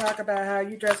because they talk about how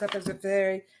you dress up as a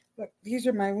fairy. Look, these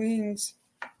are my wings.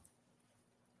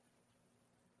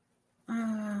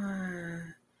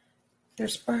 They're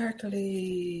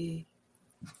sparkly.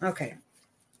 Okay.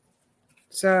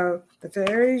 So the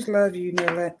fairies love you,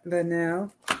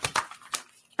 Lanelle.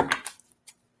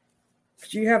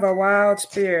 Because you have a wild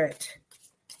spirit.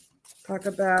 Talk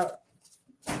about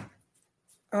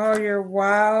all your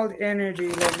wild energy,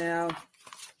 Lanelle.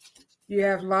 You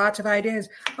have lots of ideas.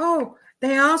 Oh,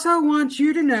 they also want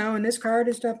you to know, and this card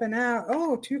is jumping out.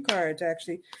 Oh, 2 cards,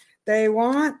 actually. They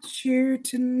want you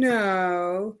to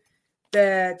know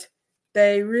that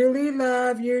they really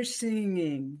love your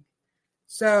singing.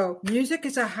 So music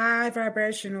is a high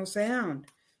vibrational sound.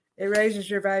 It raises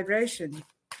your vibration.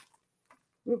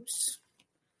 Oops.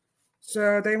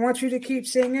 So they want you to keep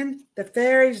singing. The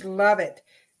fairies love it.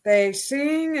 They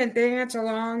sing and dance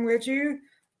along with you,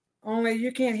 only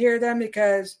you can't hear them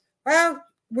because, well,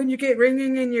 when you get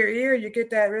ringing in your ear, you get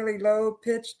that really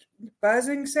low-pitched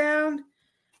buzzing sound.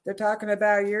 They're talking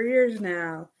about your ears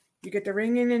now. You get the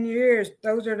ringing in your ears.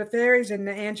 Those are the fairies and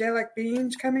the angelic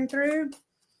beings coming through,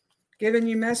 giving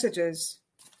you messages.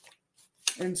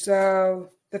 And so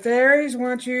the fairies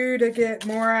want you to get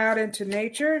more out into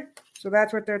nature. So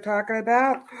that's what they're talking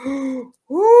about.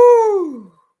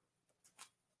 Woo!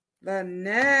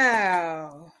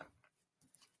 Lanelle.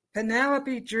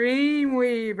 Penelope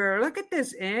Dreamweaver. Look at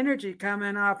this energy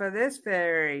coming off of this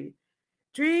fairy.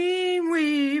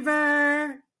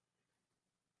 Dreamweaver.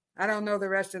 I don't know the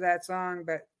rest of that song,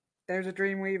 but there's a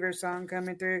Dreamweaver song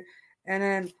coming through. And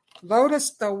then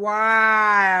Lotus the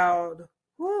Wild.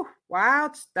 Woo,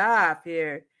 wild stuff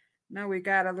here. Now we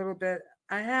got a little bit.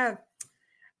 I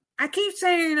keep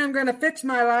saying I'm going to fix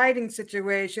my lighting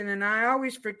situation, and I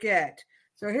always forget.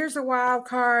 So here's the wild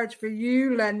cards for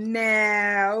you,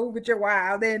 Lanelle, with your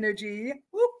wild energy.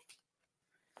 Whoop.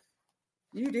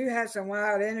 You do have some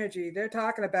wild energy. They're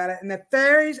talking about it. And the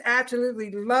fairies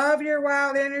absolutely love your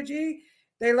wild energy.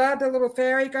 They love the little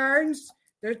fairy gardens.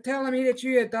 They're telling me that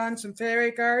you have done some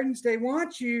fairy gardens. They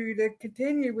want you to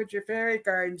continue with your fairy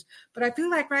gardens. But I feel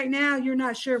like right now you're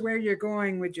not sure where you're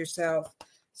going with yourself.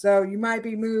 So you might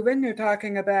be moving. They're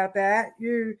talking about that.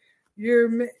 You're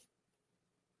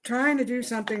trying to do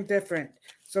something different.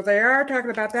 So they are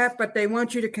talking about that, but they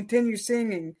want you to continue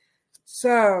singing.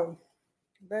 So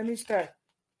let me start.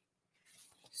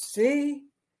 See?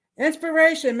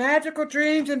 Inspiration, magical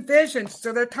dreams, and visions.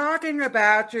 So they're talking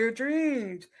about your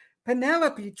dreams.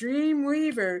 Penelope,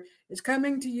 Dreamweaver, is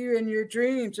coming to you in your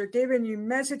dreams or giving you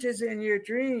messages in your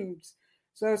dreams.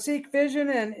 So seek vision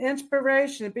and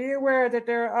inspiration. Be aware that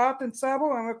they're often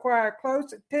subtle and require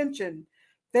close attention.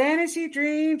 Fantasy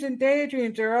dreams and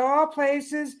daydreams are all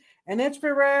places an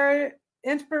inspiration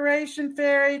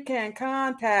fairy can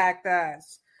contact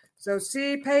us. So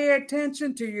pay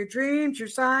attention to your dreams, your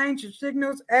signs, your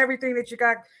signals, everything that you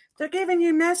got. They're giving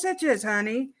you messages,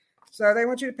 honey. So they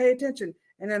want you to pay attention.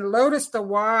 And then Lotus the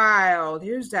Wild.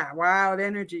 Here's that wild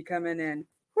energy coming in.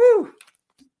 Whew.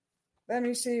 Let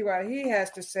me see what he has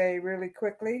to say really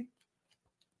quickly.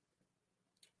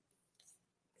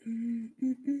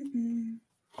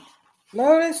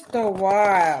 Lotus the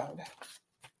Wild.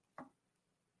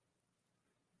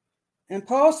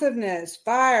 Impulsiveness,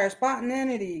 fire,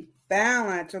 spontaneity,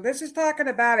 balance. So this is talking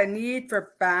about a need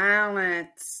for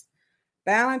balance.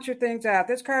 Balance your things out.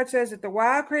 This card says that the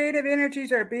wild creative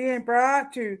energies are being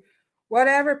brought to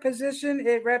whatever position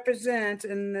it represents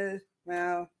in the,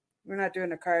 well, we're not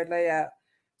doing the card layout.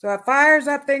 So it fires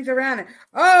up things around it.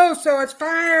 Oh, so it's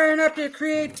firing up your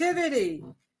creativity.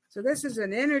 So this is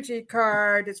an energy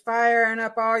card. It's firing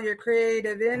up all your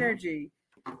creative energy.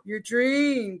 Your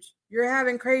dreams. You're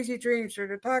having crazy dreams. So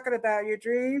they're talking about your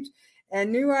dreams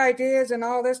and new ideas and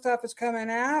all this stuff is coming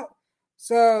out.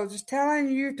 So just telling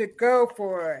you to go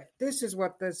for it. This is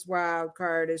what this wild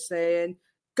card is saying.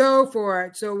 Go for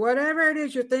it. So whatever it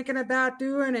is you're thinking about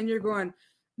doing and you're going,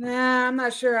 nah, I'm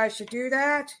not sure I should do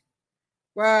that.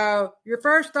 Well, your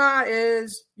first thought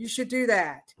is you should do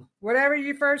that. Whatever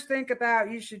you first think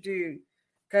about, you should do.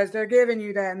 Because they're giving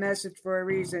you that message for a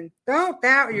reason. Don't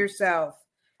doubt yourself.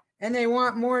 And they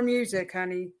want more music,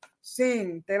 honey.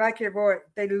 Sing. They like your voice.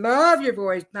 They love your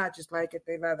voice. Not just like it.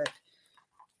 They love it.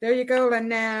 There you go,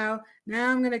 Lanelle. Now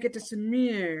I'm going to get to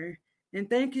Samir. And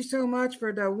thank you so much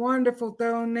for the wonderful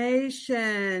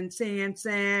donation,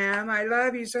 Sam. I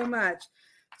love you so much.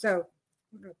 So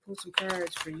I'm going to pull some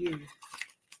cards for you.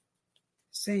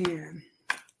 Sam.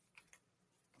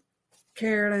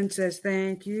 Carolyn says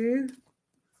thank you.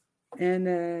 And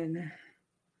then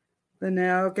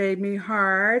Linnell gave me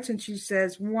hearts, and she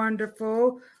says,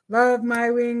 wonderful. Love my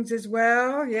wings as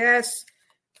well. Yes.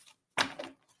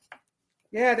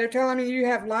 Yeah, they're telling me you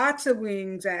have lots of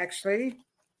wings, actually.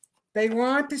 They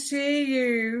want to see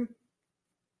you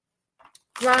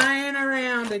flying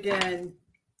around again.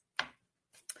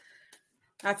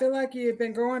 I feel like you've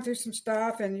been going through some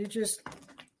stuff, and you just,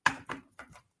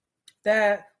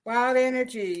 that wild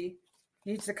energy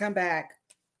needs to come back.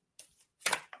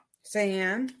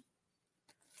 Sam.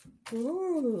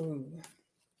 Ooh.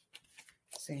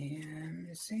 Sam.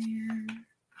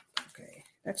 Okay,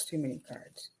 that's too many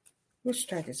cards. Let's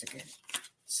try this again.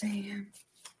 Sam.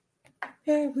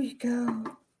 There we go.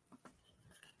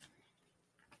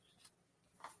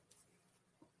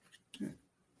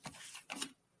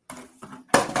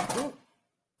 Oh,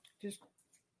 just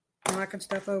knocking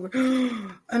stuff over.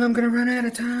 And I'm going to run out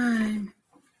of time.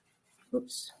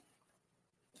 Oops.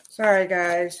 Sorry,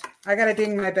 guys. I got to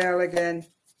ding my bell again.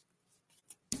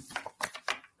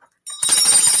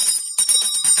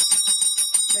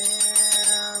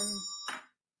 Sam.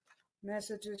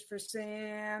 Messages for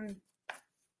Sam.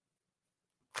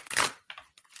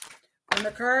 When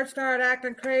the cards start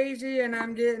acting crazy and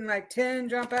I'm getting like 10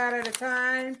 jump out at a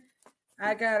time,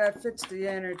 I got to fix the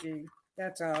energy.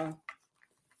 That's all.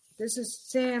 This is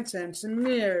Samson.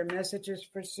 Samir. Messages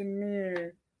for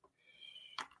Samir.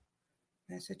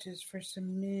 Messages for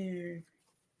Samir.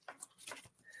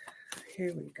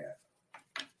 Here we go.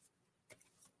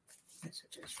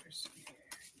 Messages for Samir.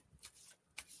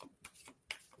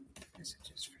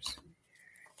 Messages for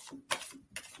Samir.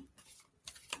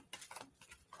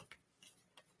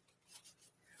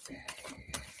 Okay.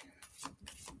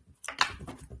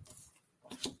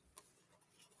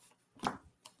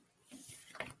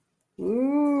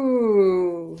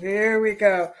 Ooh, here we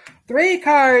go. 3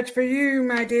 cards for you,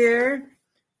 my dear.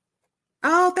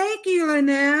 Oh, thank you,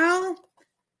 Linnell.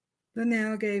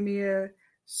 Linnell gave me a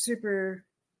super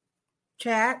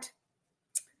chat.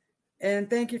 And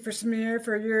thank you for Samir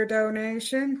for your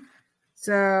donation.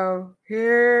 So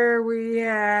here we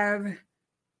have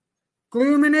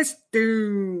Gloominous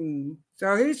Doom.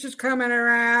 So he's just coming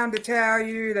around to tell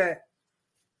you that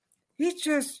he's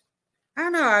just, I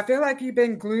don't know, I feel like you've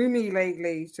been gloomy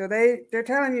lately. So they're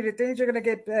telling you that things are going to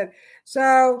get better.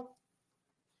 So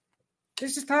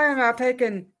this is talking about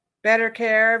taking better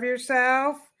care of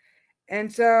yourself.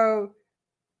 And so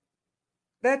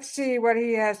let's see what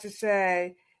he has to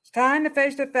say. It's time to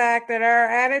face the fact that our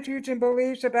attitudes and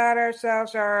beliefs about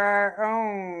ourselves are our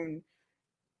own.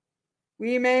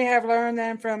 We may have learned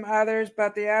them from others,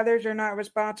 but the others are not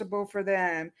responsible for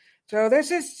them. So this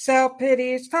is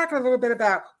self-pity. It's talking a little bit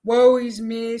about woe is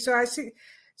me. So I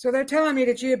So they're telling me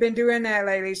that you have been doing that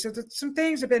lately. So some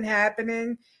things have been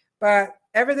happening, but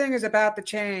everything is about to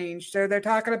change. So they're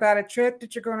talking about a trip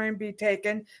that you're going to be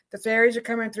taking. The fairies are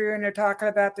coming through and they're talking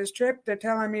about this trip. They're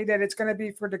telling me that it's going to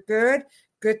be for the good.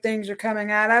 Good things are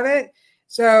coming out of it.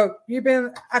 So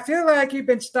I feel like you've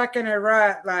been stuck in a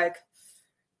rut. Like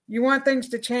you want things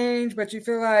to change, but you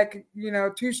feel like,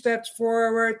 2 steps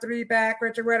forward, 3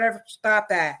 backwards or whatever. Stop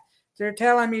that. They're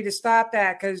telling me to stop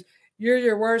that because you're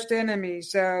your worst enemy.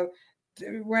 So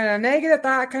when a negative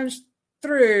thought comes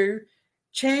through,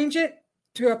 change it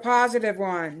to a positive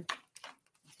one.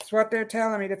 That's what they're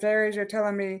telling me. The fairies are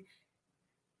telling me.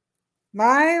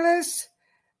 Milas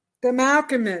the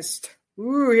Alchemist.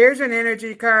 Ooh, here's an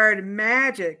energy card.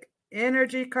 Magic.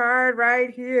 Energy card right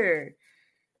here.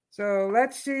 So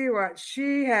let's see what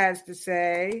she has to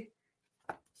say.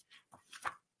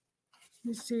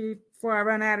 Let's see before I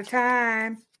run out of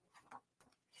time.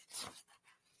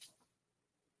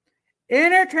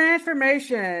 Inner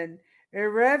transformation.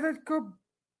 Irrevocable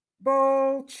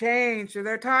change. So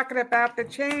they're talking about the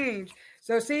change.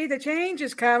 So see, the change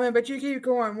is coming, but you keep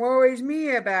going, woe is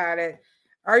me about it.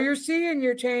 Are you seeing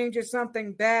your change as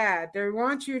something bad? They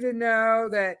want you to know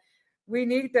that we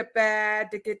need the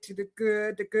bad to get to the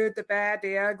good, the bad,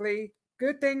 the ugly.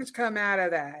 Good things come out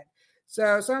of that.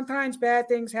 So sometimes bad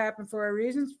things happen for a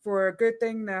reason, for a good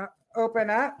thing to open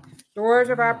up. Doors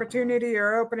of opportunity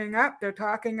are opening up. They're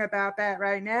talking about that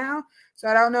right now. So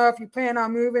I don't know if you plan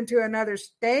on moving to another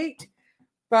state,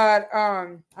 but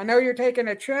I know you're taking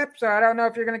a trip, so I don't know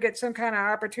if you're going to get some kind of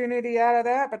opportunity out of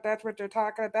that, but that's what they're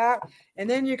talking about. And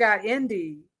then you got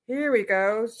Indy. Here we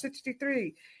go,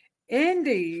 63.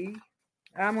 Indy,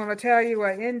 I'm going to tell you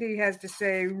what Indy has to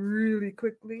say really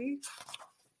quickly.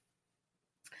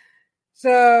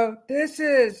 So this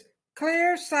is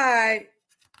clear sight.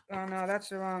 Oh, no, that's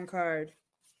the wrong card.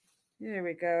 Here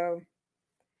we go.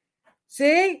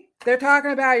 See? They're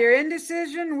talking about your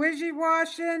indecision,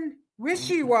 wishy-washing,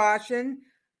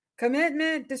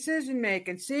 commitment,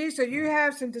 decision-making. See? So you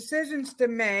have some decisions to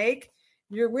make.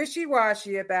 You're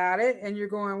wishy-washy about it, and you're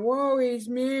going, whoa, he's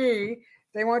me.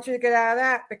 They want you to get out of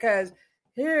that because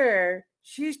here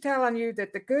she's telling you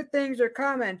that the good things are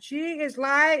coming. She is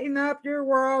lighting up your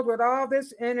world with all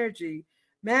this energy,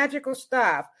 magical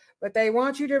stuff. But they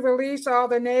want you to release all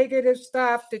the negative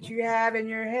stuff that you have in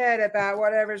your head about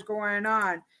whatever's going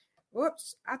on.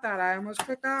 Whoops, I thought I almost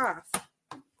clicked off.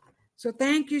 So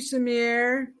thank you,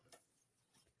 Samir.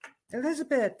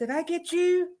 Elizabeth, did I get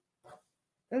you?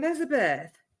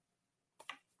 Elizabeth.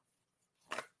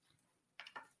 Let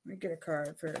me get a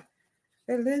card for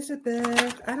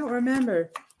Elizabeth. I don't remember.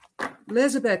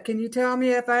 Elizabeth, can you tell me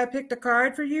if I picked a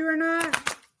card for you or not?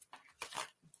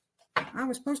 I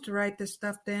was supposed to write this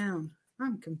stuff down.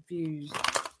 I'm confused.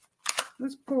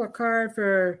 Let's pull a card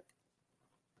for...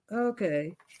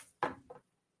 Okay.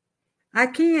 I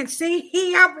can't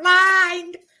see. I'm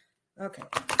blind. Okay.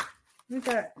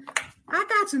 I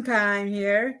got some time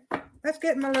here. Let's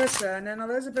get Melissa, and then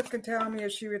Elizabeth can tell me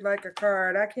if she would like a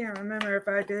card. I can't remember if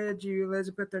I did you,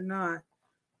 Elizabeth, or not.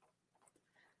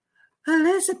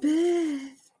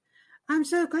 Elizabeth, I'm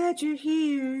so glad you're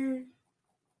here.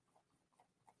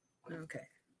 Okay.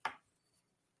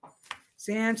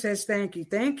 Sam says thank you.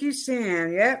 Thank you,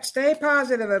 Sam. Yep, stay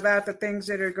positive about the things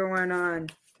that are going on.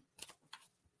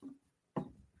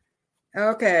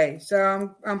 Okay,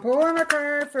 so I'm pulling a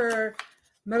card for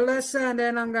Melissa, and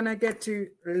then I'm going to get to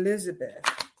Elizabeth.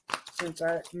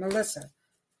 Melissa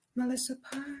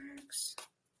Parks.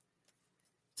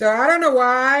 So I don't know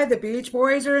why the Beach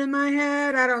Boys are in my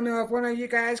head. I don't know if one of you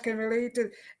guys can relate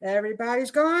to Everybody's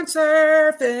Gone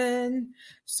Surfing.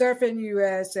 Surfing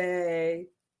USA.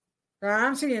 So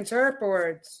I'm seeing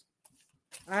surfboards.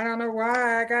 I don't know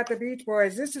why I got the Beach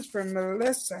Boys. This is from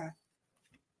Melissa.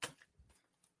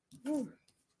 Ooh.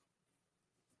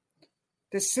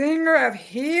 The Singer of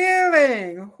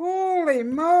Healing. Holy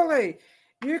moly.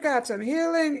 You got some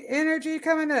healing energy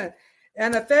coming in.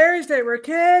 And the fairies that were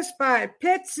kissed by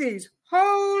Pixies.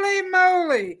 Holy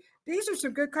moly. These are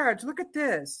some good cards. Look at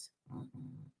this.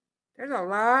 There's a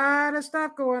lot of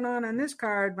stuff going on in this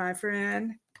card, my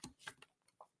friend.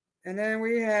 And then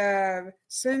we have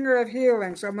Singer of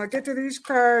Healing. So I'm going to get to these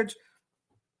cards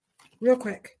real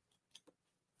quick.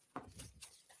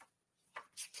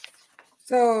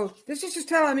 So this is just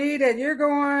telling me that you're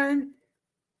going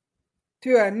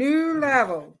to a new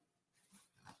level.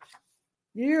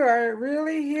 You are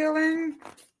really healing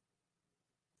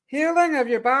of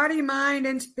your body, mind,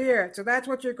 and spirit. So that's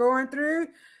what you're going through.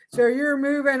 So you're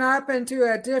moving up into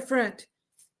a different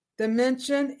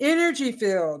dimension, energy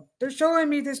field. They're showing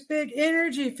me this big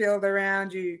energy field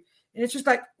around you. And it's just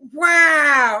like,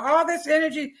 wow, all this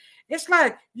energy. It's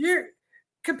like you're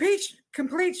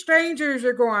complete strangers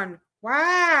are going,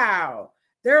 wow.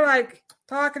 They're like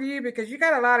talking to you because you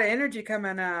got a lot of energy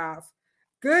coming off.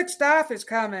 Good stuff is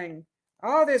coming.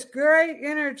 All this great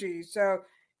energy. So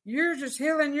you're just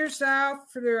healing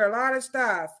yourself through a lot of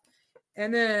stuff.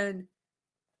 And then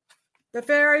the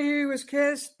fairy who was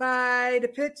kissed by the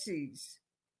Pixies.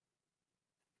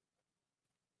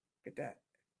 Look at that.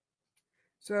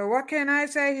 So what can I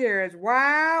say here is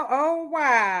wow, oh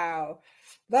wow.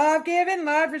 Love given,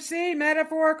 love received,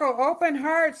 metaphorical open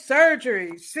heart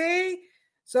surgery. See?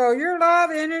 So your love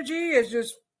energy is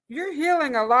just, you're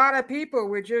healing a lot of people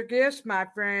with your gifts, my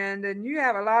friend, and you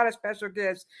have a lot of special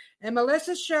gifts. And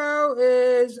Melissa's show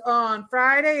is on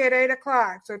Friday at 8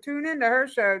 o'clock. So tune into her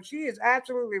show. She is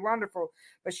absolutely wonderful.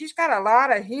 But she's got a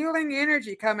lot of healing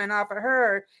energy coming off of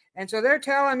her. And so they're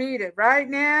telling me that right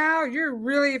now you're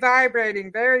really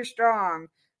vibrating very strong.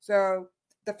 So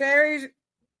the fairies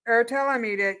are telling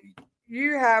me that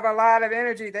you have a lot of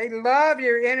energy. They love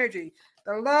your energy,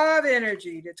 the love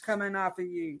energy that's coming off of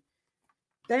you.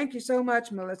 Thank you so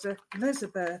much, Melissa.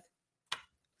 Elizabeth.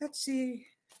 Let's see.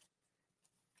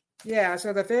 Yeah,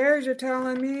 so the fairies are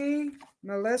telling me,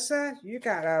 Melissa, you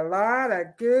got a lot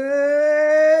of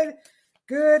good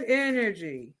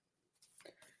energy.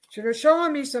 So they're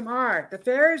showing me some art. The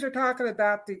fairies are talking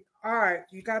about the art.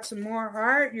 You got some more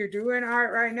art? You're doing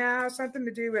art right now? Something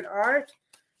to do with art?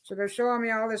 So they're showing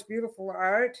me all this beautiful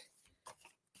art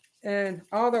and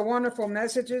all the wonderful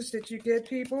messages that you get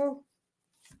people.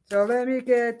 So let me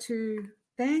get to,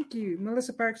 thank you.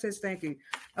 Melissa Park says thank you.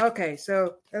 Okay,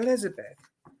 so Elizabeth.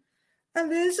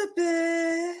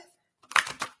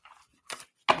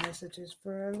 Messages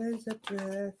for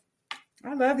Elizabeth.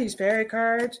 I love these fairy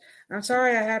cards. I'm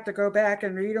sorry I have to go back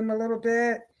and read them a little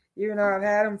bit, even though I've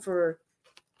had them for,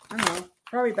 I don't know,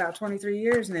 probably about 23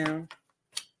 years now.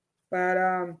 But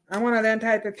I'm one of them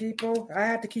type of people. I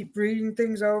have to keep reading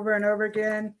things over and over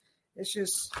again. It's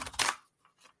just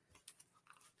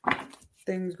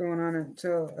things going on.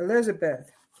 So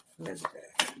Elizabeth.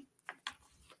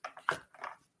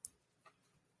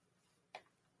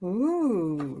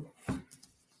 Ooh.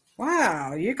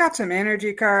 Wow, you got some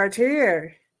energy cards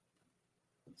here.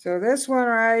 So this one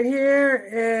right here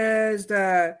is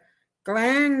the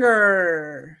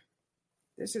Glanger.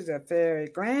 This is a fairy,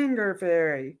 Glanger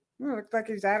fairy. Oh, looks like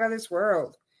he's out of this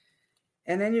world.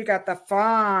 And then you got the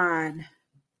fawn.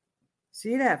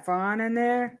 See that fawn in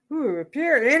there? Ooh,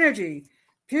 pure energy.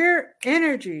 Pure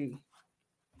energy.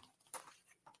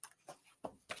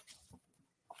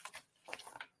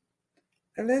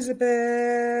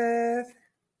 Elizabeth.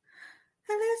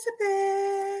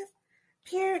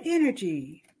 Pure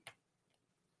energy.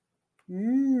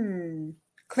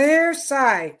 Clear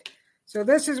sight. So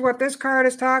this is what this card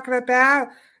is talking about.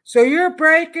 So you're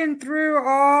breaking through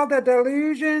all the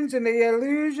delusions and the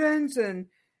illusions and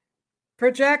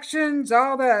projections,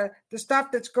 all the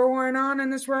stuff that's going on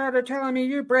in this world. They're telling me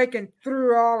you're breaking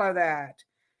through all of that.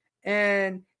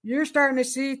 And you're starting to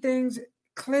see things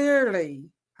clearly.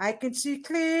 I can see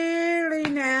clearly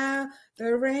now.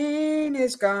 The rain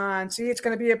is gone. See, it's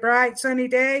going to be a bright, sunny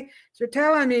day. So you're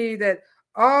telling me that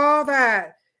all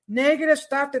that negative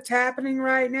stuff that's happening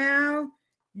right now,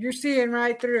 you're seeing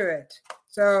right through it.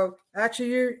 So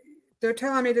actually, they're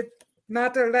telling me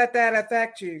not to let that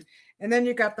affect you. And then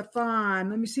you got the fawn.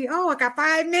 Let me see. Oh, I got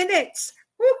 5 minutes.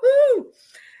 Woohoo!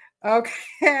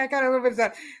 Okay, I got a little bit of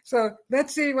that. So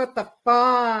let's see what the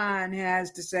fawn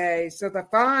has to say. So the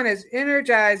fawn is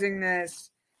energizing this.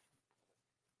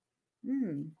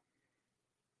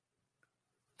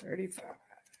 35.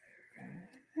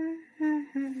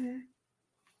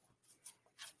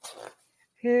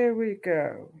 Here we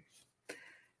go.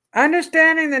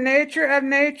 Understanding the nature of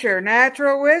nature,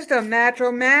 natural wisdom,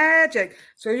 natural magic.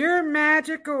 So your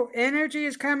magical energy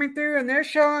is coming through, and they're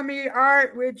showing me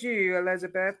art with you,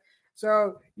 Elizabeth.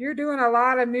 So you're doing a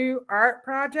lot of new art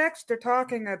projects. They're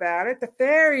talking about it. The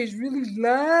fairies really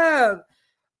love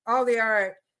all the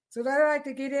art. So they like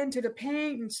to get into the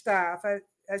paint and stuff. I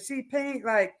see paint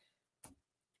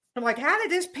I'm like, how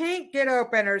did this paint get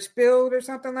open or spilled or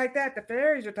something like that? The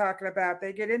fairies are talking about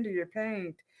they get into your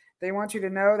paint. They want you to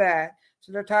know that.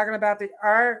 So they're talking about the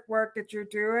artwork that you're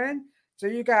doing. So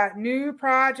you got new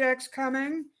projects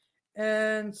coming.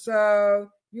 And so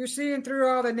you're seeing through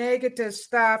all the negative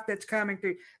stuff that's coming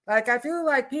through. Like, I feel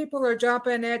like people are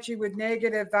jumping at you with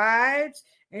negative vibes.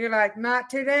 And you're like, not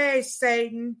today,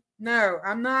 Satan. No,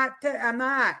 I'm not. I'm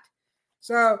not.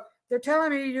 So they're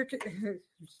telling me you're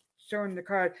showing the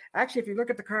card. Actually, if you look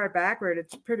at the card backward,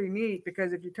 it's pretty neat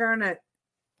because if you turn it,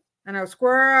 I know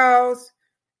squirrels.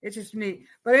 It's just neat.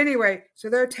 But anyway, so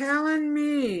they're telling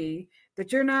me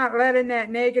that you're not letting that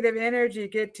negative energy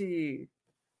get to you.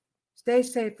 Stay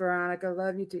safe, Veronica.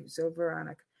 Love you too. So,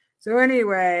 Veronica. So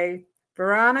anyway,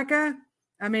 Elizabeth,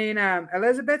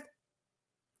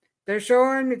 they're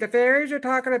showing me, the fairies are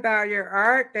talking about your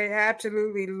art. They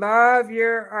absolutely love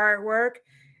your artwork.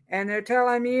 And they're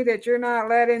telling me that you're not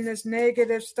letting this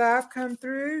negative stuff come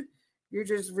through. You're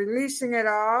just releasing it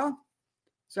all.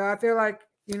 So I feel like,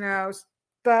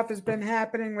 stuff has been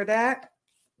happening with that.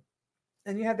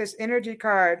 And you have this energy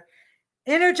card,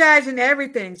 energizing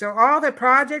everything. So all the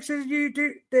projects that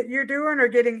you're doing are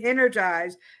getting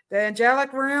energized. The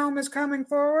angelic realm is coming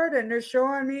forward, and they're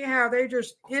showing me how they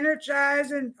just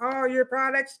energizing all your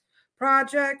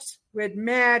projects with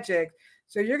magic.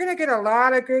 So you're going to get a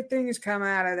lot of good things come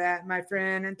out of that, my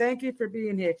friend. And thank you for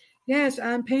being here. Yes,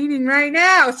 I'm painting right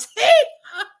now. See?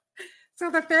 So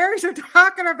the fairies are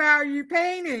talking about you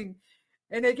painting,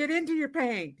 and they get into your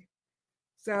paint.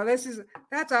 So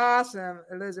that's awesome,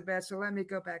 Elizabeth. So let me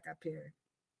go back up here.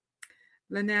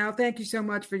 Linnell, thank you so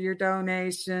much for your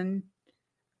donation.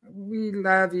 We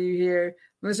love you here.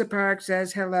 Melissa Park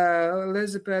says hello.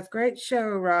 Elizabeth, great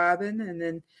show, Robin. And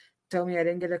then told me I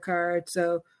didn't get a card.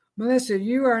 So Melissa,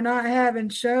 you are not having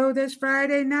show this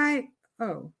Friday night?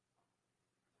 Oh,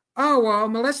 well,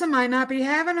 Melissa might not be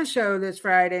having a show this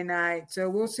Friday night. So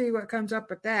we'll see what comes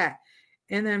up with that.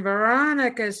 And then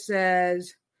Veronica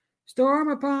says, storm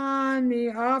upon me,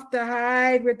 off to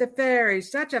hide with the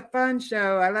fairies. Such a fun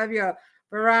show. I love you all.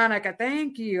 Veronica,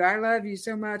 thank you. I love you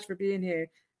so much for being here.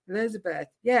 Elizabeth,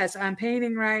 yes, I'm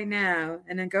painting right now.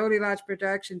 And then Goldilocks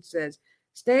Productions says,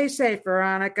 stay safe,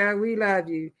 Veronica. We love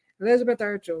you. Elizabeth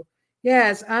Urchel,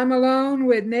 yes, I'm alone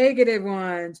with negative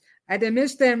ones. I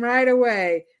dismiss them right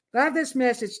away. Love this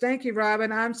message. Thank you,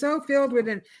 Robin. I'm so filled with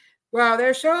it. Well,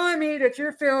 they're showing me that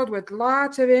you're filled with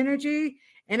lots of energy.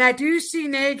 And I do see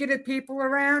negative people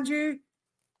around you.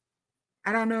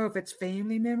 I don't know if it's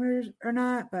family members or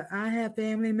not, but I have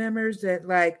family members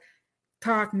that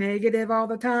talk negative all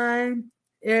the time.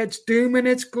 It's doom and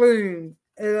it's gloom.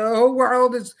 The whole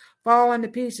world is falling to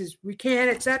pieces. We can't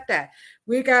accept that.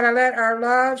 We got to let our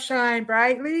love shine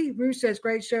brightly. Ruth says,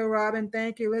 great show, Robin.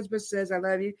 Thank you. Elizabeth says, I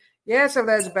love you. Yes,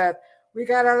 Elizabeth. We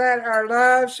got to let our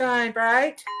love shine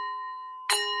bright.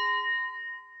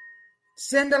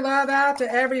 Send the love out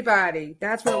to everybody.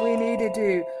 That's what we need to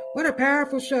do. What a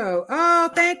powerful show. Oh,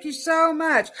 thank you so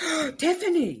much.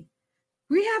 Tiffany,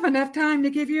 we have enough time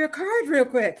to give you a card real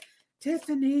quick.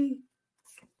 Tiffany.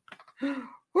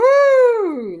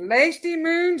 Woo! Lacey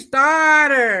Moon's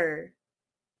daughter.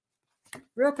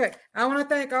 Real quick, I want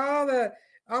to thank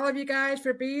all of you guys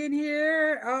for being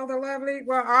here. All the lovely,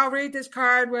 well, I'll read this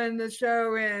card when the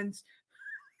show ends.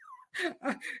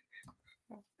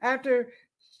 After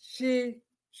she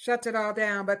shuts it all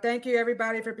down. But thank you,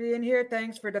 everybody, for being here.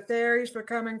 Thanks for the fairies for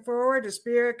coming forward, the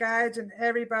spirit guides and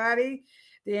everybody,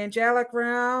 the angelic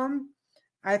realm.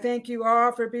 I thank you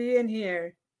all for being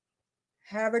here.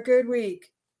 Have a good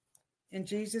week. In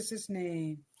Jesus'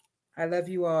 name, I love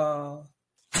you all.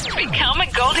 Become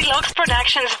a Goldilocks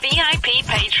Productions VIP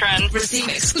patron. Receive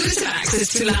exclusive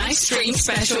access to live stream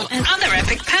special and other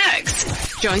epic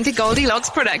perks. Join the Goldilocks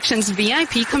Productions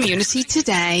VIP community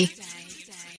today.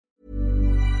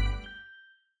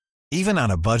 Even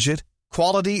on a budget,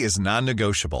 quality is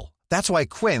non-negotiable. That's why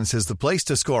Quince is the place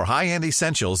to score high-end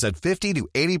essentials at 50 to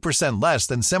 80% less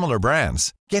than similar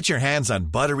brands. Get your hands on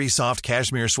buttery soft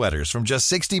cashmere sweaters from just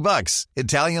 $60,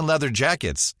 Italian leather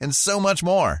jackets, and so much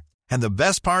more. And the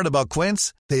best part about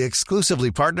Quince, they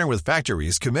exclusively partner with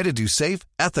factories committed to safe,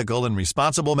 ethical, and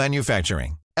responsible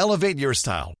manufacturing. Elevate your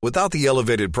style without the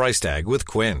elevated price tag with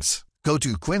Quince. Go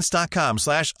to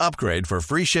quince.com/upgrade for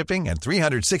free shipping and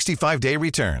 365-day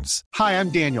returns. Hi, I'm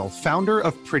Daniel, founder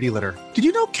of Pretty Litter. Did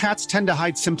you know cats tend to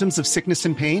hide symptoms of sickness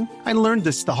and pain? I learned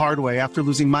this the hard way after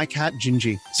losing my cat,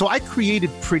 Gingy. So I created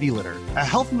Pretty Litter, a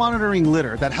health monitoring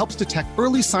litter that helps detect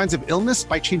early signs of illness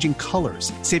by changing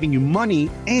colors, saving you money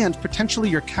and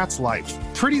potentially your cat's life.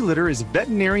 Pretty Litter is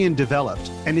veterinarian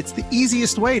developed, and it's the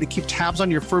easiest way to keep tabs on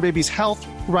your fur baby's health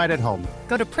right at home.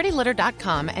 Go to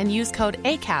prettylitter.com and use code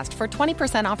ACAST for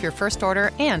 20% off your first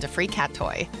order and a free cat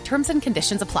toy. Terms and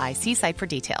conditions apply. See site for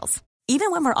details.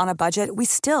 Even when we're on a budget, we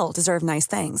still deserve nice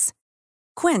things.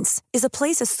 Quince is a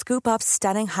place to scoop up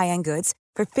stunning high-end goods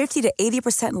for 50 to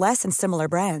 80% less than similar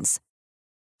brands.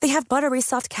 They have buttery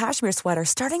soft cashmere sweaters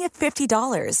starting at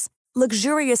 $50,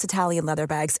 luxurious Italian leather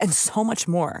bags, and so much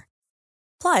more.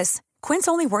 Plus, Quince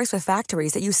only works with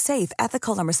factories that use safe,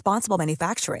 ethical, and responsible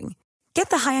manufacturing. Get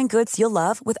the high-end goods you'll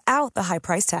love without the high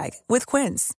price tag with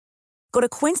Quince. Go to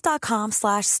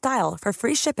quince.com/style for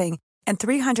free shipping and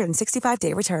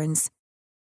 365-day returns.